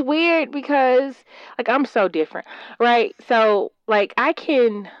 It's weird because like I'm so different, right? So like I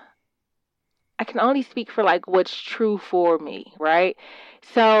can only speak for like what's true for me, right?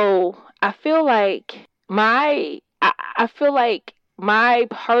 So I feel like I feel like my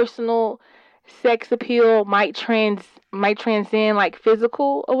personal sex appeal might transcend like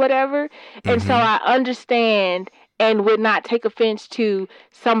physical or whatever. And so Mm-hmm. I understand and would not take offense to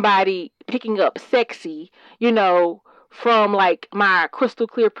somebody picking up sexy, from like my crystal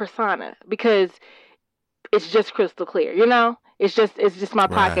clear persona because it's just crystal clear, it's just my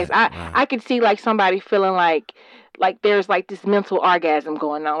podcast. Right, right. I could see like somebody feeling like there's like this mental orgasm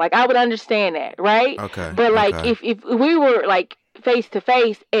going on. Like I would understand that, right? Okay, But like okay. if we were like face to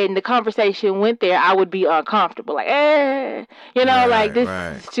face and the conversation went there, I would be uncomfortable. Like, like Right, this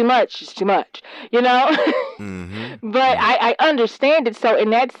right. is too much. It's too much, you know. Mm-hmm. But I understand it. So in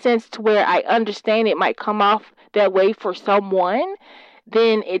that sense, to where I understand it might come off that way for someone,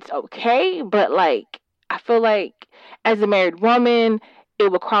 then it's okay. But like I feel like as a married woman,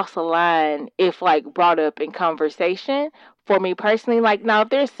 it would cross a line if like brought up in conversation. For me personally, like now if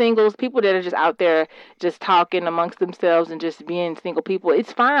there's singles, people that are just out there just talking amongst themselves and just being single people,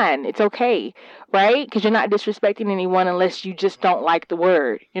 it's fine. It's okay, right? Because you're not disrespecting anyone unless you just don't like the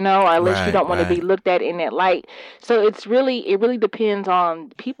word, or unless you Right, don't want to be right. looked at in that light. So it really depends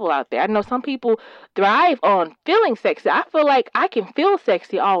on people out there. I know some people thrive on feeling sexy. I feel like I can feel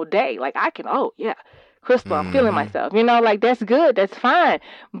sexy all day. Like I can, oh yeah, Crystal, I'm feeling Mm-hmm. myself. Like that's good, that's fine.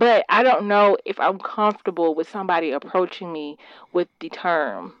 But I don't know if I'm comfortable with somebody approaching me with the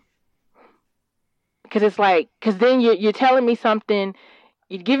term. Because it's like, because then you're telling me something,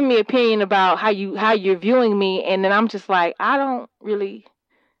 you're giving me opinion about how you're viewing me, and then I'm just like, I don't really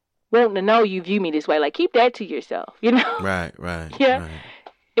want to know you view me this way. Like keep that to yourself, Right, right, Yeah, right.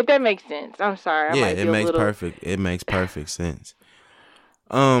 if that makes sense. I'm sorry, I Yeah, might it be a makes little. perfect. It makes perfect sense.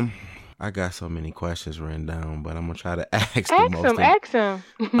 Um, I got so many questions written down, but I'm gonna try to ask the Ask most. him, ask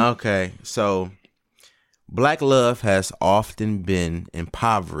him. Okay, so black love has often been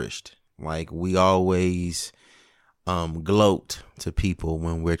impoverished. Like we always gloat to people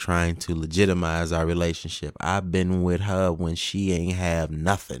when we're trying to legitimize our relationship. I've been with her when she ain't have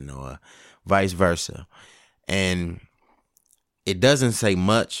nothing, or vice versa. And it doesn't say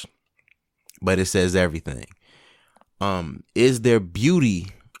much, but it says everything. Is there beauty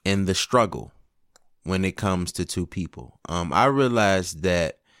in the struggle when it comes to two people? I realized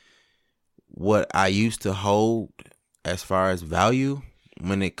that what I used to hold as far as value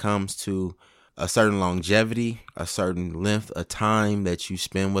when it comes to a certain longevity, a certain length of time that you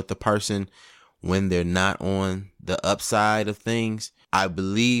spend with the person when they're not on the upside of things, I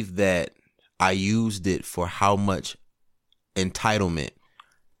believe that I used it for how much entitlement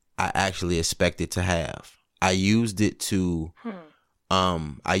I actually expected to have. I used it to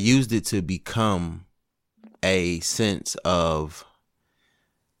become a sense of,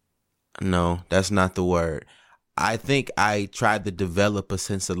 no, that's not the word. I think I tried to develop a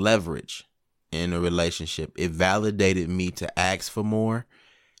sense of leverage in a relationship. It validated me to ask for more,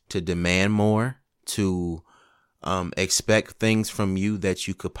 to demand more, to expect things from you that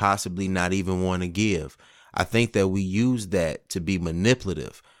you could possibly not even want to give. I think that we use that to be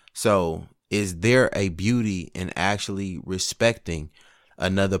manipulative. So is there a beauty in actually respecting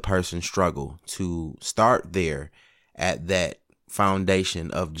another person's struggle, to start there at that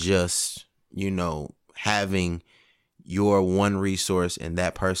foundation of just, having your one resource and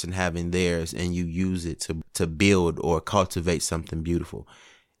that person having theirs, and you use it to build or cultivate something beautiful?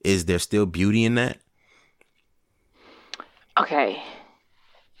 Is there still beauty in that? Okay.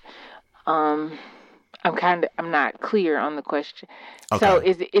 I'm not clear on the question. So Okay.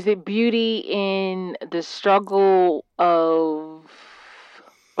 is it beauty in the struggle of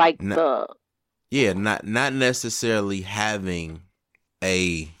like N- the yeah, not necessarily having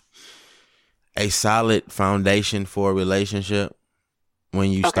a solid foundation for a relationship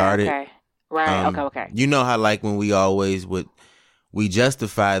when you okay, started. okay. Right, okay. You know how like when we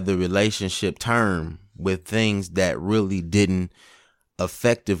justify the relationship term with things that really didn't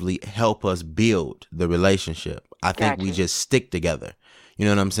effectively help us build the relationship. I think we Gotcha. just stick together. You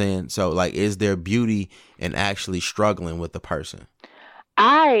know what I'm saying? So like, is there beauty in actually struggling with the person?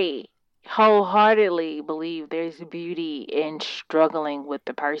 I wholeheartedly believe there's beauty in struggling with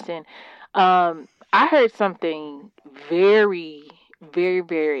the person. I heard something very, very,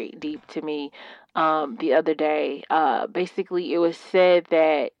 very deep to me the other day. Basically, it was said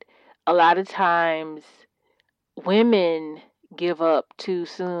that a lot of times women give up too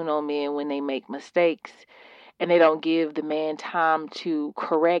soon on men when they make mistakes, and they don't give the man time to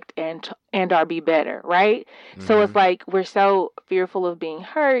correct and or be better, right? So it's like we're so fearful of being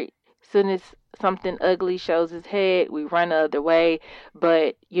hurt. Soon as something ugly shows its head, we run the other way.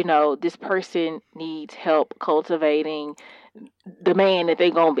 But this person needs help cultivating the man that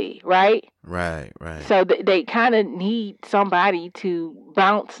they're gonna be, right? Right. So they kind of need somebody to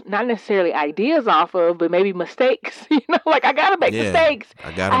bounce, not necessarily ideas off of, but maybe mistakes. Like I gotta make mistakes.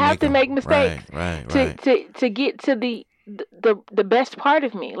 I have to make mistakes. Right. To get to the best part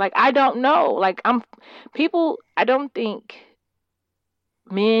of me. Like I don't know. Like I don't think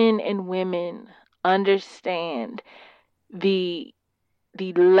men and women understand the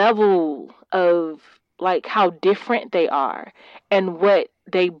level of like how different they are and what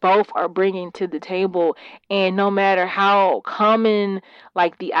they both are bringing to the table. And no matter how common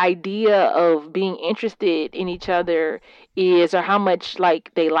like the idea of being interested in each other is, or how much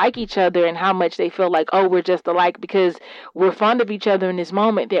like they like each other and how much they feel like, oh, we're just alike because we're fond of each other in this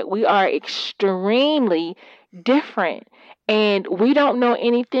moment, that we are extremely different. And we don't know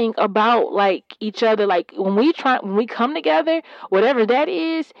anything about like each other. Like when we come together, whatever that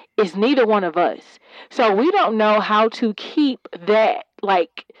is neither one of us. So we don't know how to keep that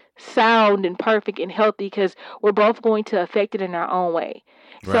like sound and perfect and healthy, because we're both going to affect it in our own way.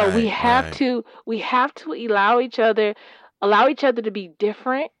 So we have to allow each other to be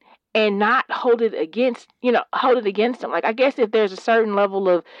different and not hold it against them. Like I guess if there's a certain level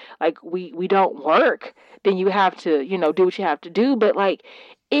of like we don't work, then you have to, do what you have to do. But like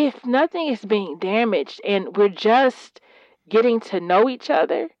if nothing is being damaged and we're just getting to know each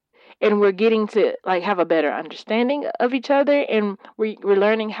other and we're getting to like have a better understanding of each other, and we're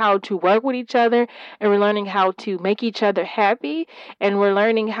learning how to work with each other, and we're learning how to make each other happy, and we're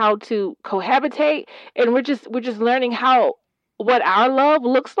learning how to cohabitate, and we're just learning what our love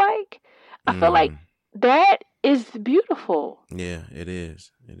looks like. I feel like that is beautiful. Yeah, it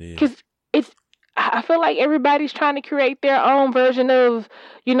is. Because I feel like everybody's trying to create their own version of,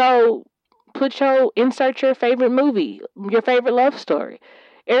 insert your favorite movie, your favorite love story.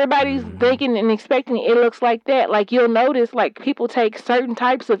 Everybody's thinking and expecting it looks like that. Like you'll notice, like people take certain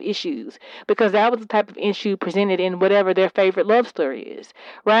types of issues because that was the type of issue presented in whatever their favorite love story is,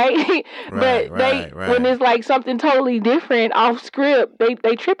 right? But when it's like something totally different off script,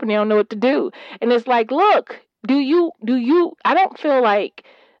 they trip and they don't know what to do. And it's like, look, do you? I don't feel like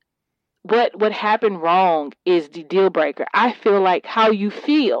what happened wrong is the deal breaker. I feel like how you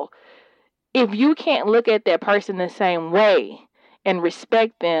feel. If you can't look at that person the same way and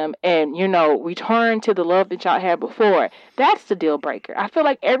respect them and, return to the love that y'all had before, that's the deal breaker. I feel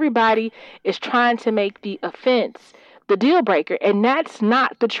like everybody is trying to make the offense the deal breaker, and that's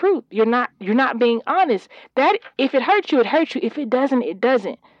not the truth. You're not being honest. That if it hurts you, it hurts you. If it doesn't, it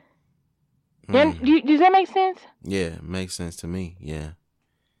doesn't. Does that make sense? Yeah, it makes sense to me. Yeah.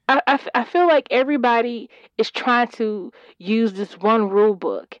 I feel like everybody is trying to use this one rule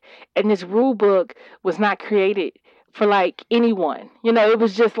book, and this rule book was not created for like anyone. It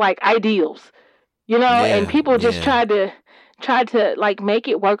was just like ideals, and people just tried to like make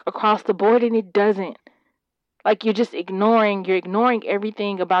it work across the board, and it doesn't. Like you're ignoring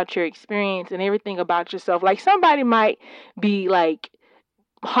everything about your experience and everything about yourself. Like somebody might be like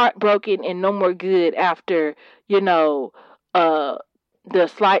heartbroken and no more good after, the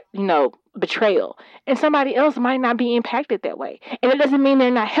slight, betrayal. And somebody else might not be impacted that way. And it doesn't mean they're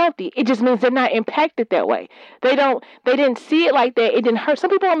not healthy. It just means they're not impacted that way. They didn't see it like that. It didn't hurt.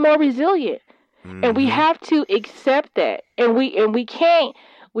 Some people are more resilient. And we have to accept that. And we can't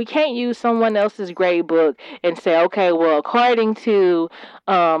use someone else's grade book and say, okay, well, according to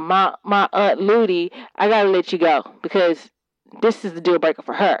my Aunt Ludi, I gotta let you go because this is the deal breaker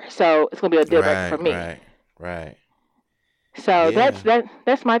for her. So it's gonna be a deal breaker for me. Right. So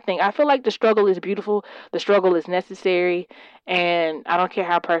that's my thing. I feel like the struggle is beautiful. The struggle is necessary. And I don't care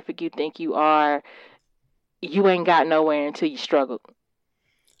how perfect you think you are. You ain't got nowhere until you struggle.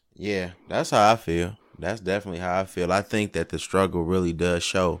 Yeah, that's how I feel. That's definitely how I feel. I think that the struggle really does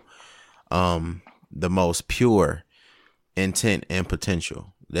show the most pure intent and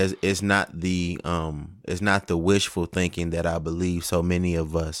potential. It's not the wishful thinking that I believe so many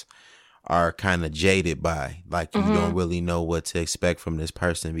of us are kind of jaded by. Like you don't really know what to expect from this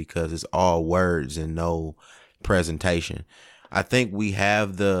person because it's all words and no presentation. I think we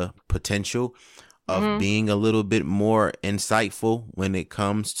have the potential of being a little bit more insightful when it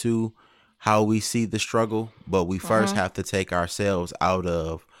comes to how we see the struggle, but we first have to take ourselves out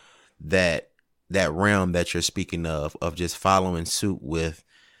of that realm that you're speaking of just following suit with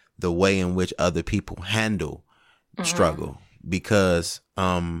the way in which other people handle struggle. because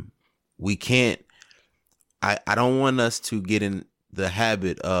we can't. I don't want us to get in the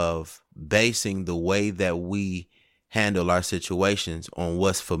habit of basing the way that we handle our situations on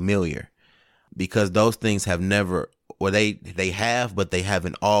what's familiar, because those things have never, or they have, but they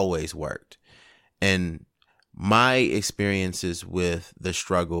haven't always worked. And my experiences with the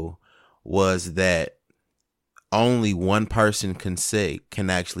struggle was that only one person can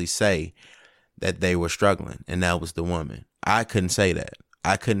actually say that they were struggling, and that was the woman. I couldn't say that.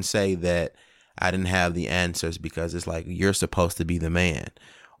 I couldn't say that I didn't have the answers, because it's like, you're supposed to be the man.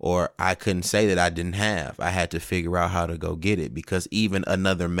 Or I couldn't say that I didn't have. I had to figure out how to go get it, because even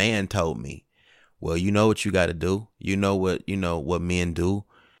another man told me, well, you know what you got to do. You know what men do.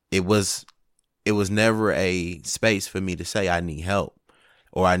 It was never a space for me to say I need help,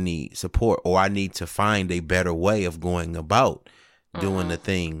 or I need support, or I need to find a better way of going about doing the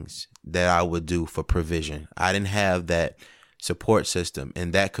things that I would do for provision. I didn't have that support system,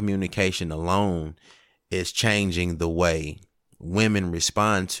 and that communication alone is changing the way women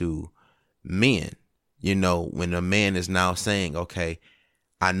respond to men. When a man is now saying, okay,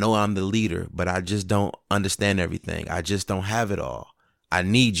 I know I'm the leader, but I just don't understand everything. I just don't have it all. I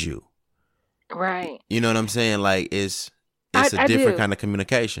need you. Right. You know what I'm saying? Like, it's a different kind of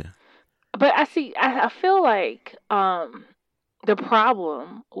communication. But I feel like the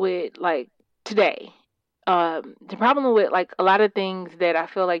problem with like today, the problem with like a lot of things that I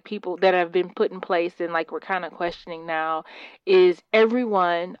feel like people that have been put in place and like we're kind of questioning now, is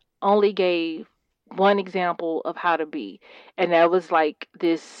everyone only gave one example of how to be, and that was like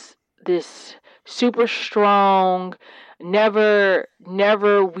this super strong, never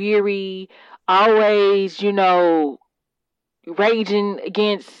weary, always raging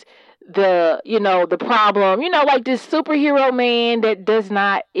against the problem, like this superhero man that does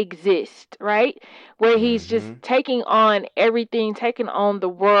not exist, right? Where he's just taking on everything, taking on the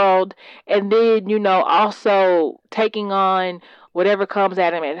world, and then also taking on whatever comes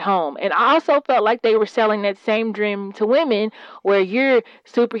at him at home. And I also felt like they were selling that same dream to women, where you're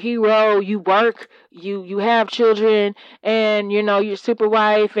superhero, you work, you have children, and you're super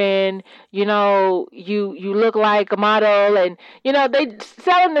wife, and you look like a model, and they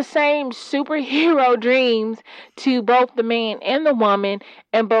selling the same superhero dreams to both the man and the woman,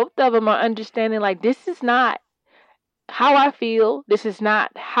 and both of them are understanding like, this is not how I feel. This is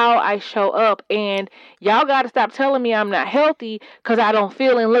not how I show up. And y'all got to stop telling me I'm not healthy because I don't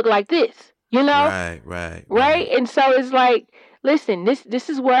feel and look like this, Right. And so it's like, listen, this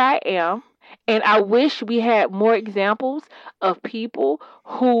is where I am. And I wish we had more examples of people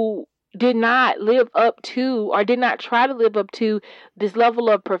who did not live up to, or did not try to live up to, this level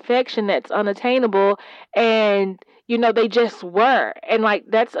of perfection that's unattainable. And, they just were. And like,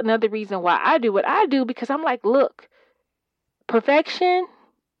 that's another reason why I do what I do, because I'm like, look, perfection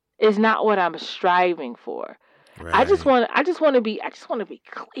is not what I'm striving for. Right. I just want to be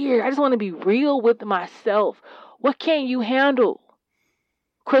clear. I just want to be real with myself. What can you handle?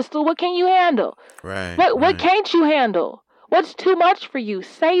 Christal, what can you handle? Right. What can't you handle? What's too much for you?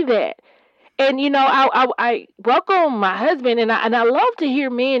 Say that. And I welcome my husband, and I love to hear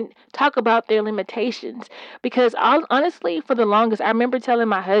men talk about their limitations, because honestly, for the longest, I remember telling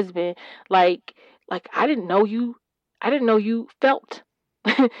my husband, like I didn't know you felt.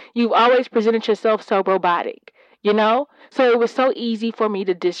 You've always presented yourself so robotic, So it was so easy for me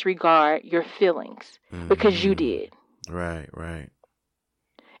to disregard your feelings because you did. Right.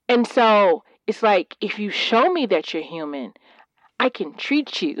 And so it's like, if you show me that you're human, I can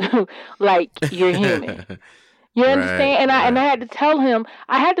treat you like you're human. You understand? And I had to tell him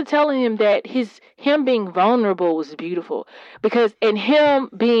that him being vulnerable was beautiful, and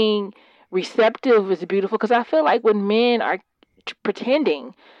him being receptive was beautiful, because I feel like when men are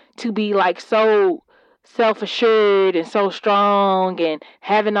pretending to be like so self-assured and so strong and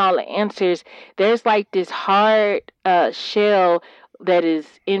having all the answers, there's like this hard shell that is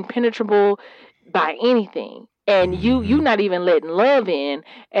impenetrable by anything. And you not even letting love in.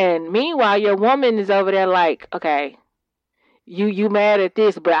 And meanwhile, your woman is over there like, okay, you mad at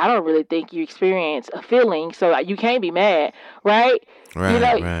this, but I don't really think you experience a feeling, so you can't be mad, right?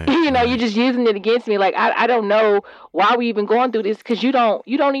 You're just using it against me. Like, I don't know why we even going through this, because you don't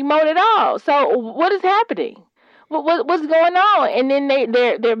emote at all. So what is happening? What's going on? And then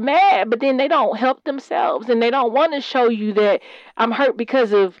they're mad, but then they don't help themselves, and they don't want to show you that I'm hurt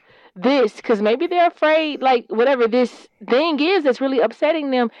because of this, because maybe they're afraid, like whatever this thing is that's really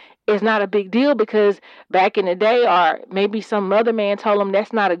upsetting them is not a big deal, because back in the day, or maybe some other man told them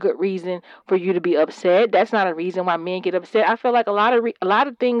that's not a good reason for you to be upset. That's not a reason why men get upset. I feel like a lot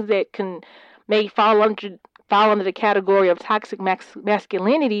of things that may fall fall under the category of toxic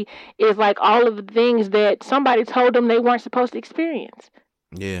masculinity is like all of the things that somebody told them they weren't supposed to experience.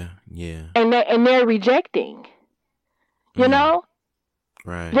 Yeah, yeah. And they're rejecting. You know?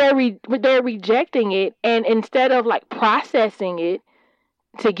 Right. They're rejecting it, and instead of like processing it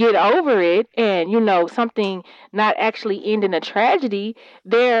to get over it, and something not actually end in a tragedy,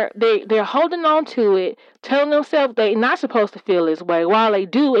 they're holding on to it, telling themselves they're not supposed to feel this way while they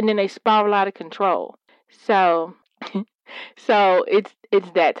do, and then they spiral out of control. So so it's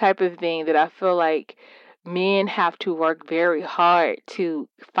that type of thing that I feel like men have to work very hard to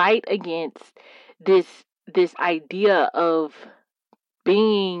fight against this idea of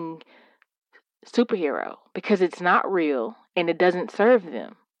being superhero, because it's not real and it doesn't serve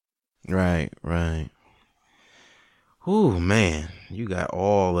them. Right. Ooh, man, you got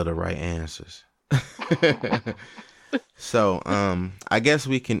all of the right answers. So, I guess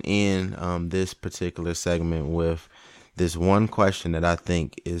we can end this particular segment with this one question that I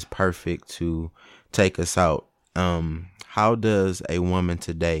think is perfect to take us out. How does a woman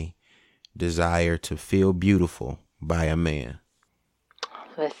today desire to feel beautiful by a man?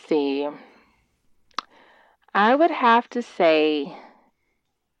 Let's see. I would have to say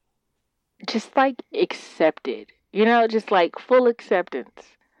just like accepted, just like full acceptance.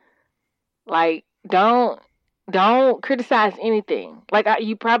 Like don't criticize anything. Like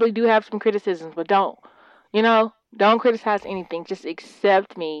you probably do have some criticisms, but don't criticize anything. Just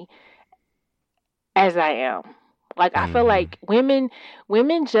accept me as I am. Like I feel like women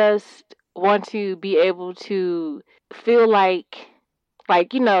just want to be able to feel like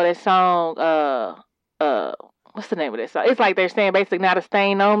that song what's the name of this song? It's like they're saying basically not a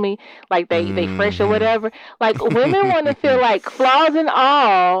stain on me, like they fresh or whatever. Like women want to feel like flaws and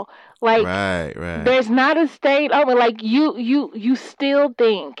all, like right. There's not a stain on me. Like you still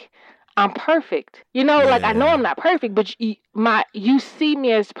think I'm perfect. Like I know I'm not perfect, but you see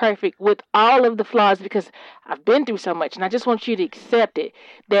me as perfect with all of the flaws because I've been through so much, and I just want you to accept it.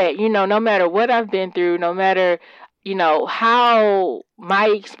 That no matter what I've been through, no matter how my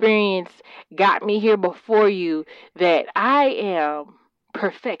experience got me here before you, that I am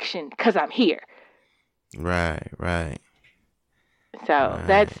perfection because I'm here. Right. So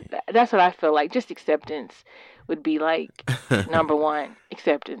that's what I feel like. Just acceptance would be like number one.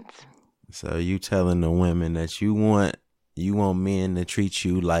 Acceptance. So you telling the women that you want men to treat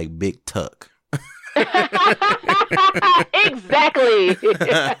you like Big Tuck. Exactly.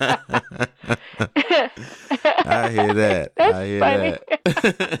 I hear that.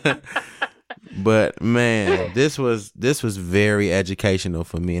 That. But man, this was very educational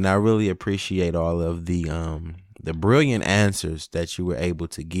for me, and I really appreciate all of the brilliant answers that you were able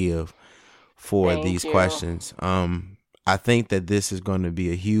to give for these questions. I think that this is going to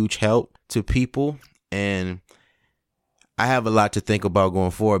be a huge help to people, and I have a lot to think about going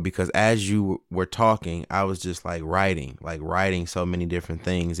forward, because as you were talking, I was just writing so many different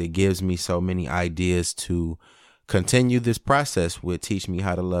things. It gives me so many ideas to continue this process with Teach Me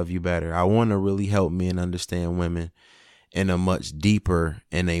How to Love You Better. I want to really help men understand women in a much deeper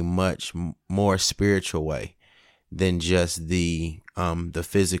and a much more spiritual way than just the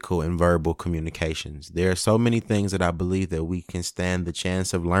physical and verbal communications. There are so many things that I believe that we can stand the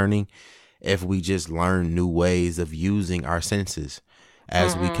chance of learning if we just learn new ways of using our senses,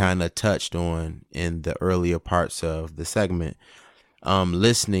 as we kind of touched on in the earlier parts of the segment.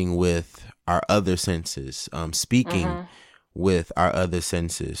 Listening with our other senses, speaking with our other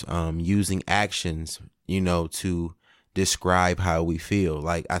senses, using actions, to describe how we feel.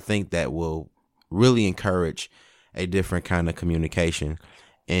 Like, I think that will really encourage a different kind of communication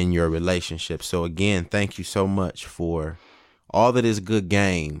in your relationship. So again, thank you so much for all of this good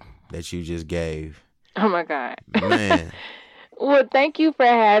game that you just gave. Oh my God. Man. Well, thank you for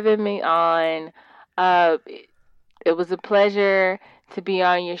having me on. It was a pleasure to be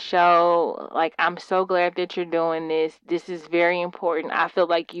on your show. Like, I'm so glad that you're doing this. This is very important. I feel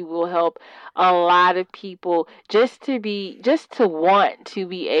like you will help a lot of people just to want to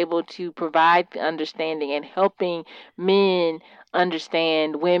be able to provide the understanding and helping men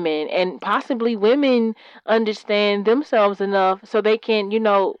understand women, and possibly women understand themselves enough so they can,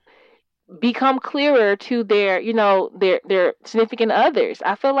 become clearer to their, their significant others.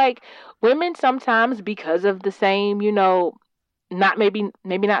 I feel like women sometimes, because of the same, not maybe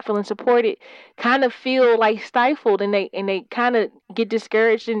not feeling supported, kind of feel like stifled, and they kind of get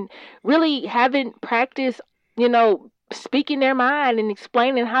discouraged and really haven't practiced, speaking their mind and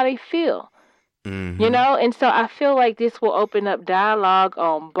explaining how they feel. And so I feel like this will open up dialogue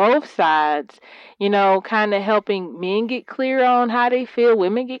on both sides, kind of helping men get clear on how they feel,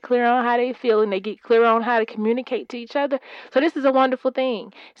 women get clear on how they feel, and they get clear on how to communicate to each other. So this is a wonderful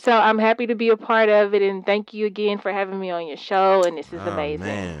thing. So I'm happy to be a part of it, and thank you again for having me on your show, and this is amazing.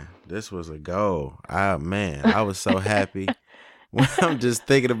 Man, this was a goal. I was so happy. I'm just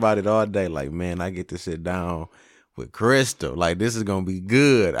thinking about it all day. Like, man, I get to sit down with Christal. Like, this is gonna be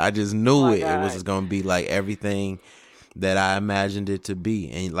good. I just knew it was gonna be like everything that I imagined it to be.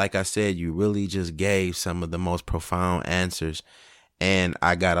 And like I said, you really just gave some of the most profound answers. And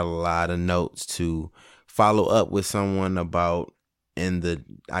I got a lot of notes to follow up with someone about in the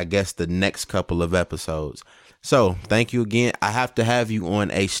next couple of episodes. So thank you again. I have to have you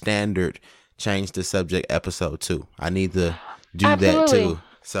on a standard change the subject episode too. I need to do that too.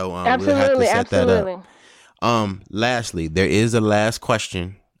 So we'll have to set that up. Lastly, there is a last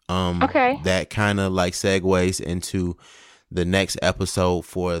question that kind of like segues into the next episode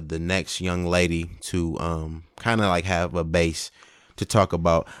for the next young lady to kind of like have a base to talk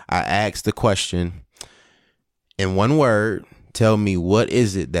about. I asked the question in one word, tell me what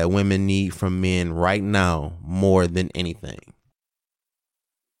is it that women need from men right now more than anything?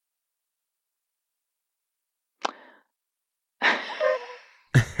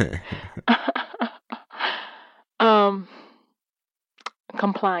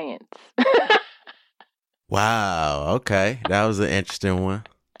 Compliance. Wow. Okay. That was an interesting one.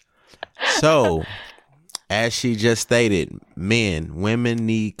 So, as she just stated, women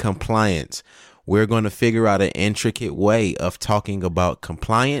need compliance. We're going to figure out an intricate way of talking about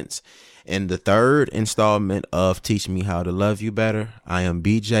compliance in the third installment of Teach Me How to Love You Better. I am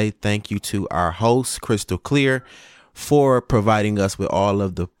BJ. Thank you to our host, Christal Clear, for providing us with all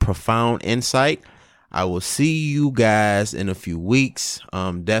of the profound insight. I will see you guys in a few weeks.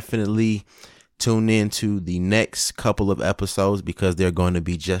 Definitely tune in to the next couple of episodes because they're going to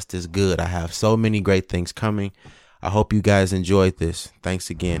be just as good. I have so many great things coming. I hope you guys enjoyed this. Thanks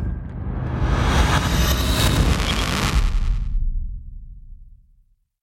again.